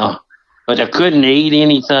 And, but I couldn't eat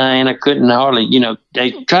anything. I couldn't hardly,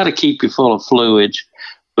 they try to keep you full of fluids.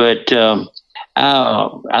 But,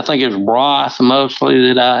 I think it was broth mostly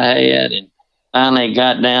that I had, and finally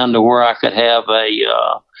got down to where I could have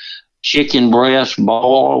a chicken breast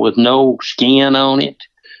boiled with no skin on it,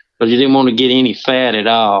 because you didn't want to get any fat at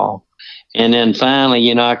all. And then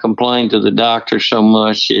finally, I complained to the doctor so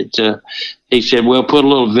much that he said, well, put a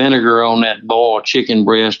little vinegar on that boiled chicken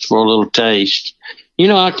breast for a little taste.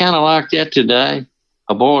 I kind of like that today.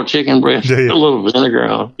 A boiled chicken breast with a little vinegar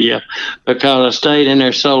on it. Yeah, because I stayed in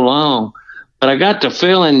there so long. But I got to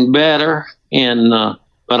feeling better, and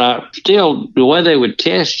but I still, the way they would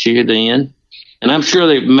test you then, and I'm sure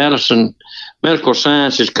the medical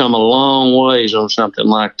science has come a long ways on something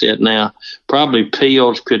like that now. Probably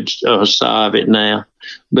pills could solve it now.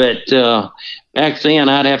 But back then,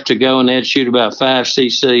 I'd have to go and they'd shoot about 5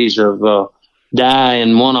 cc's of dye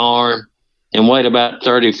in one arm and wait about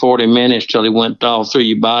 30, 40 minutes till it went all through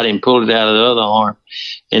your body and pulled it out of the other arm.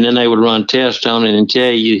 And then they would run tests on it and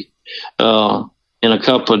tell you in a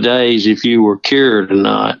couple of days if you were cured or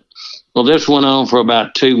not. Well, this went on for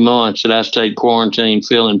about 2 months that I stayed quarantined,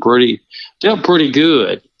 felt pretty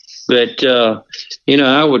good. But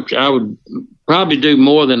I would probably do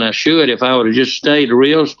more than I should if I would have just stayed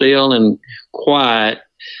real still and quiet.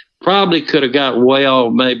 Probably could have got well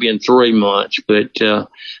maybe in 3 months, but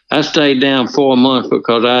I stayed down 4 months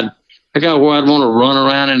because I got where I'd want to run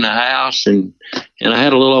around in the house, and I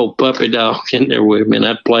had a little old puppy dog in there with me, and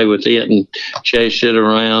I'd play with it and chase it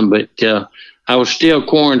around. But I was still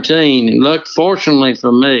quarantined. And fortunately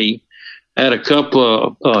for me, I had a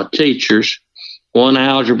couple of teachers, one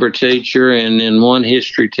algebra teacher and then one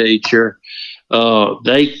history teacher.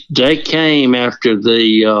 They came after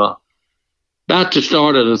about the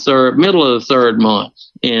start of middle of the third month,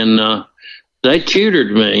 and they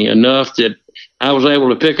tutored me enough that I was able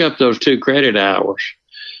to pick up those 2 credit hours.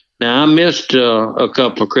 Now, I missed a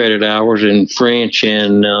couple of credit hours in French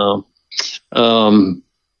and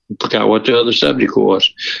forgot what the other subject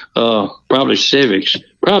was. Probably civics.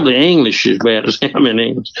 Probably English as bad as I'm in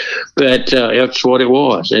English. But that's what it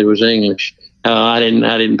was. It was English. I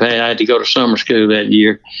didn't pay. I had to go to summer school that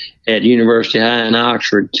year at University High in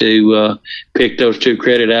Oxford to pick those 2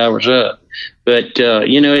 credit hours up. But,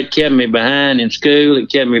 it kept me behind in school.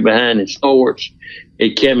 It kept me behind in sports.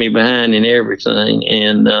 It kept me behind in everything.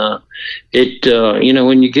 And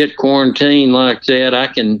when you get quarantined like that,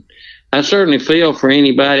 I certainly feel for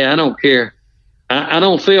anybody. I don't care. I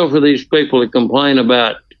don't feel for these people that complain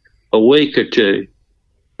about a week or 2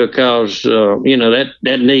 because,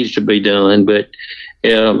 that needs to be done. But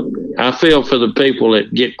I feel for the people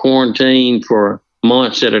that get quarantined for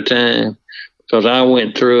months at a time, because I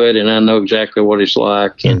went through it and I know exactly what it's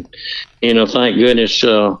like. And, thank goodness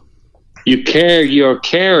you're a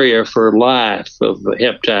carrier for life of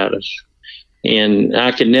hepatitis. And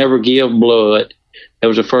I could never give blood. That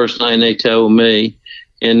was the first thing they told me.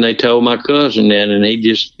 And they told my cousin that. And he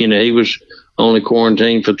just, he was only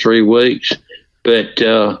quarantined for 3 weeks. But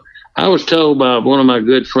I was told by one of my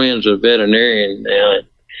good friends, a veterinarian now,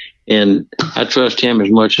 and I trust him as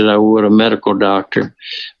much as I would a medical doctor.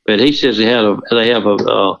 But he says they have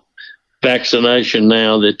a vaccination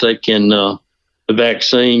now that they can, the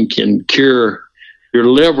vaccine can cure your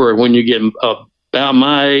liver when you get about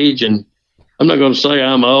my age. And I'm not going to say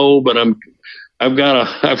I'm old, but I've got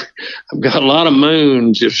a lot of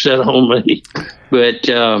moons have set on me. But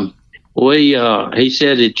he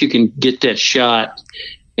said that you can get that shot,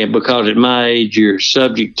 and because at my age you're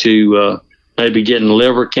subject to maybe getting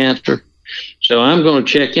liver cancer. So I'm going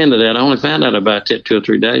to check into that. I only found out about that 2 or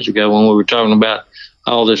 3 days ago when we were talking about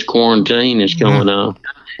all this quarantine that's going on.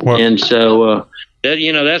 Wow. And so,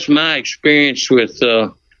 that's my experience with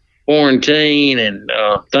quarantine. And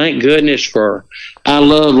thank goodness for I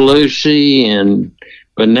Love Lucy and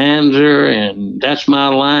Bonanza, and That's My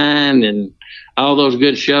Line. And all those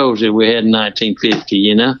good shows that we had in 1950,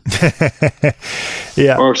 you know?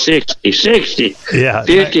 Yeah. Or 60. Yeah.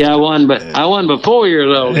 50, I won before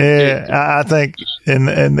years old. Yeah, I think,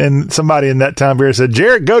 and somebody in that time period said,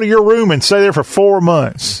 Jared, go to your room and stay there for 4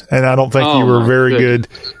 months. And I don't think you were a very good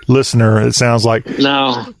listener, it sounds like.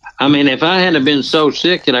 No. I mean, if I hadn't been so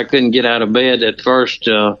sick that I couldn't get out of bed that first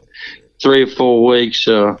 3 or 4 weeks,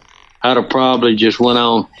 I'd have probably just went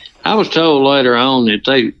on. I was told later on that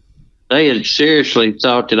they had seriously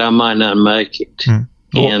thought that I might not make it.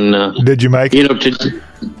 And did you make it? You know,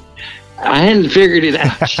 I hadn't figured it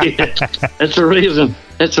out yet. That's the reason.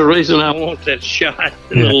 That's the reason I want that shot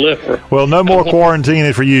in the liver. Well, no more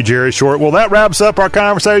quarantining for you, Jerry Short. Well, that wraps up our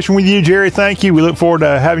conversation with you, Jerry. Thank you. We look forward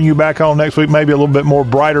to having you back on next week. Maybe a little bit more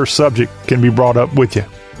brighter subject can be brought up with you.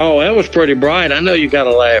 Oh, that was pretty bright. I know you got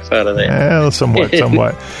a laugh out of that. Yeah, somewhat.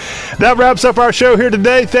 That wraps up our show here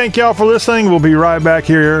today. Thank y'all for listening. We'll be right back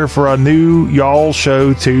here for a new Y'all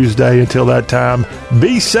Show Tuesday. Until that time,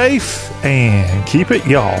 be safe and keep it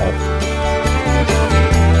y'all.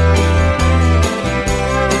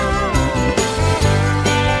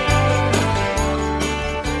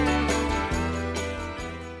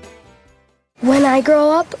 When I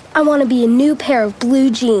grow up, I want to be a new pair of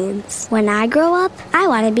blue jeans. When I grow up, I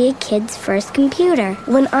want to be a kid's first computer.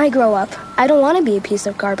 When I grow up, I don't want to be a piece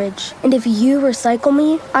of garbage. And if you recycle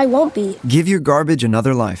me, I won't be. Give your garbage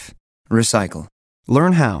another life. Recycle.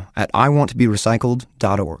 Learn how at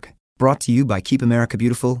iwanttoberecycled.org. Brought to you by Keep America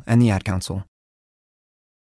Beautiful and the Ad Council.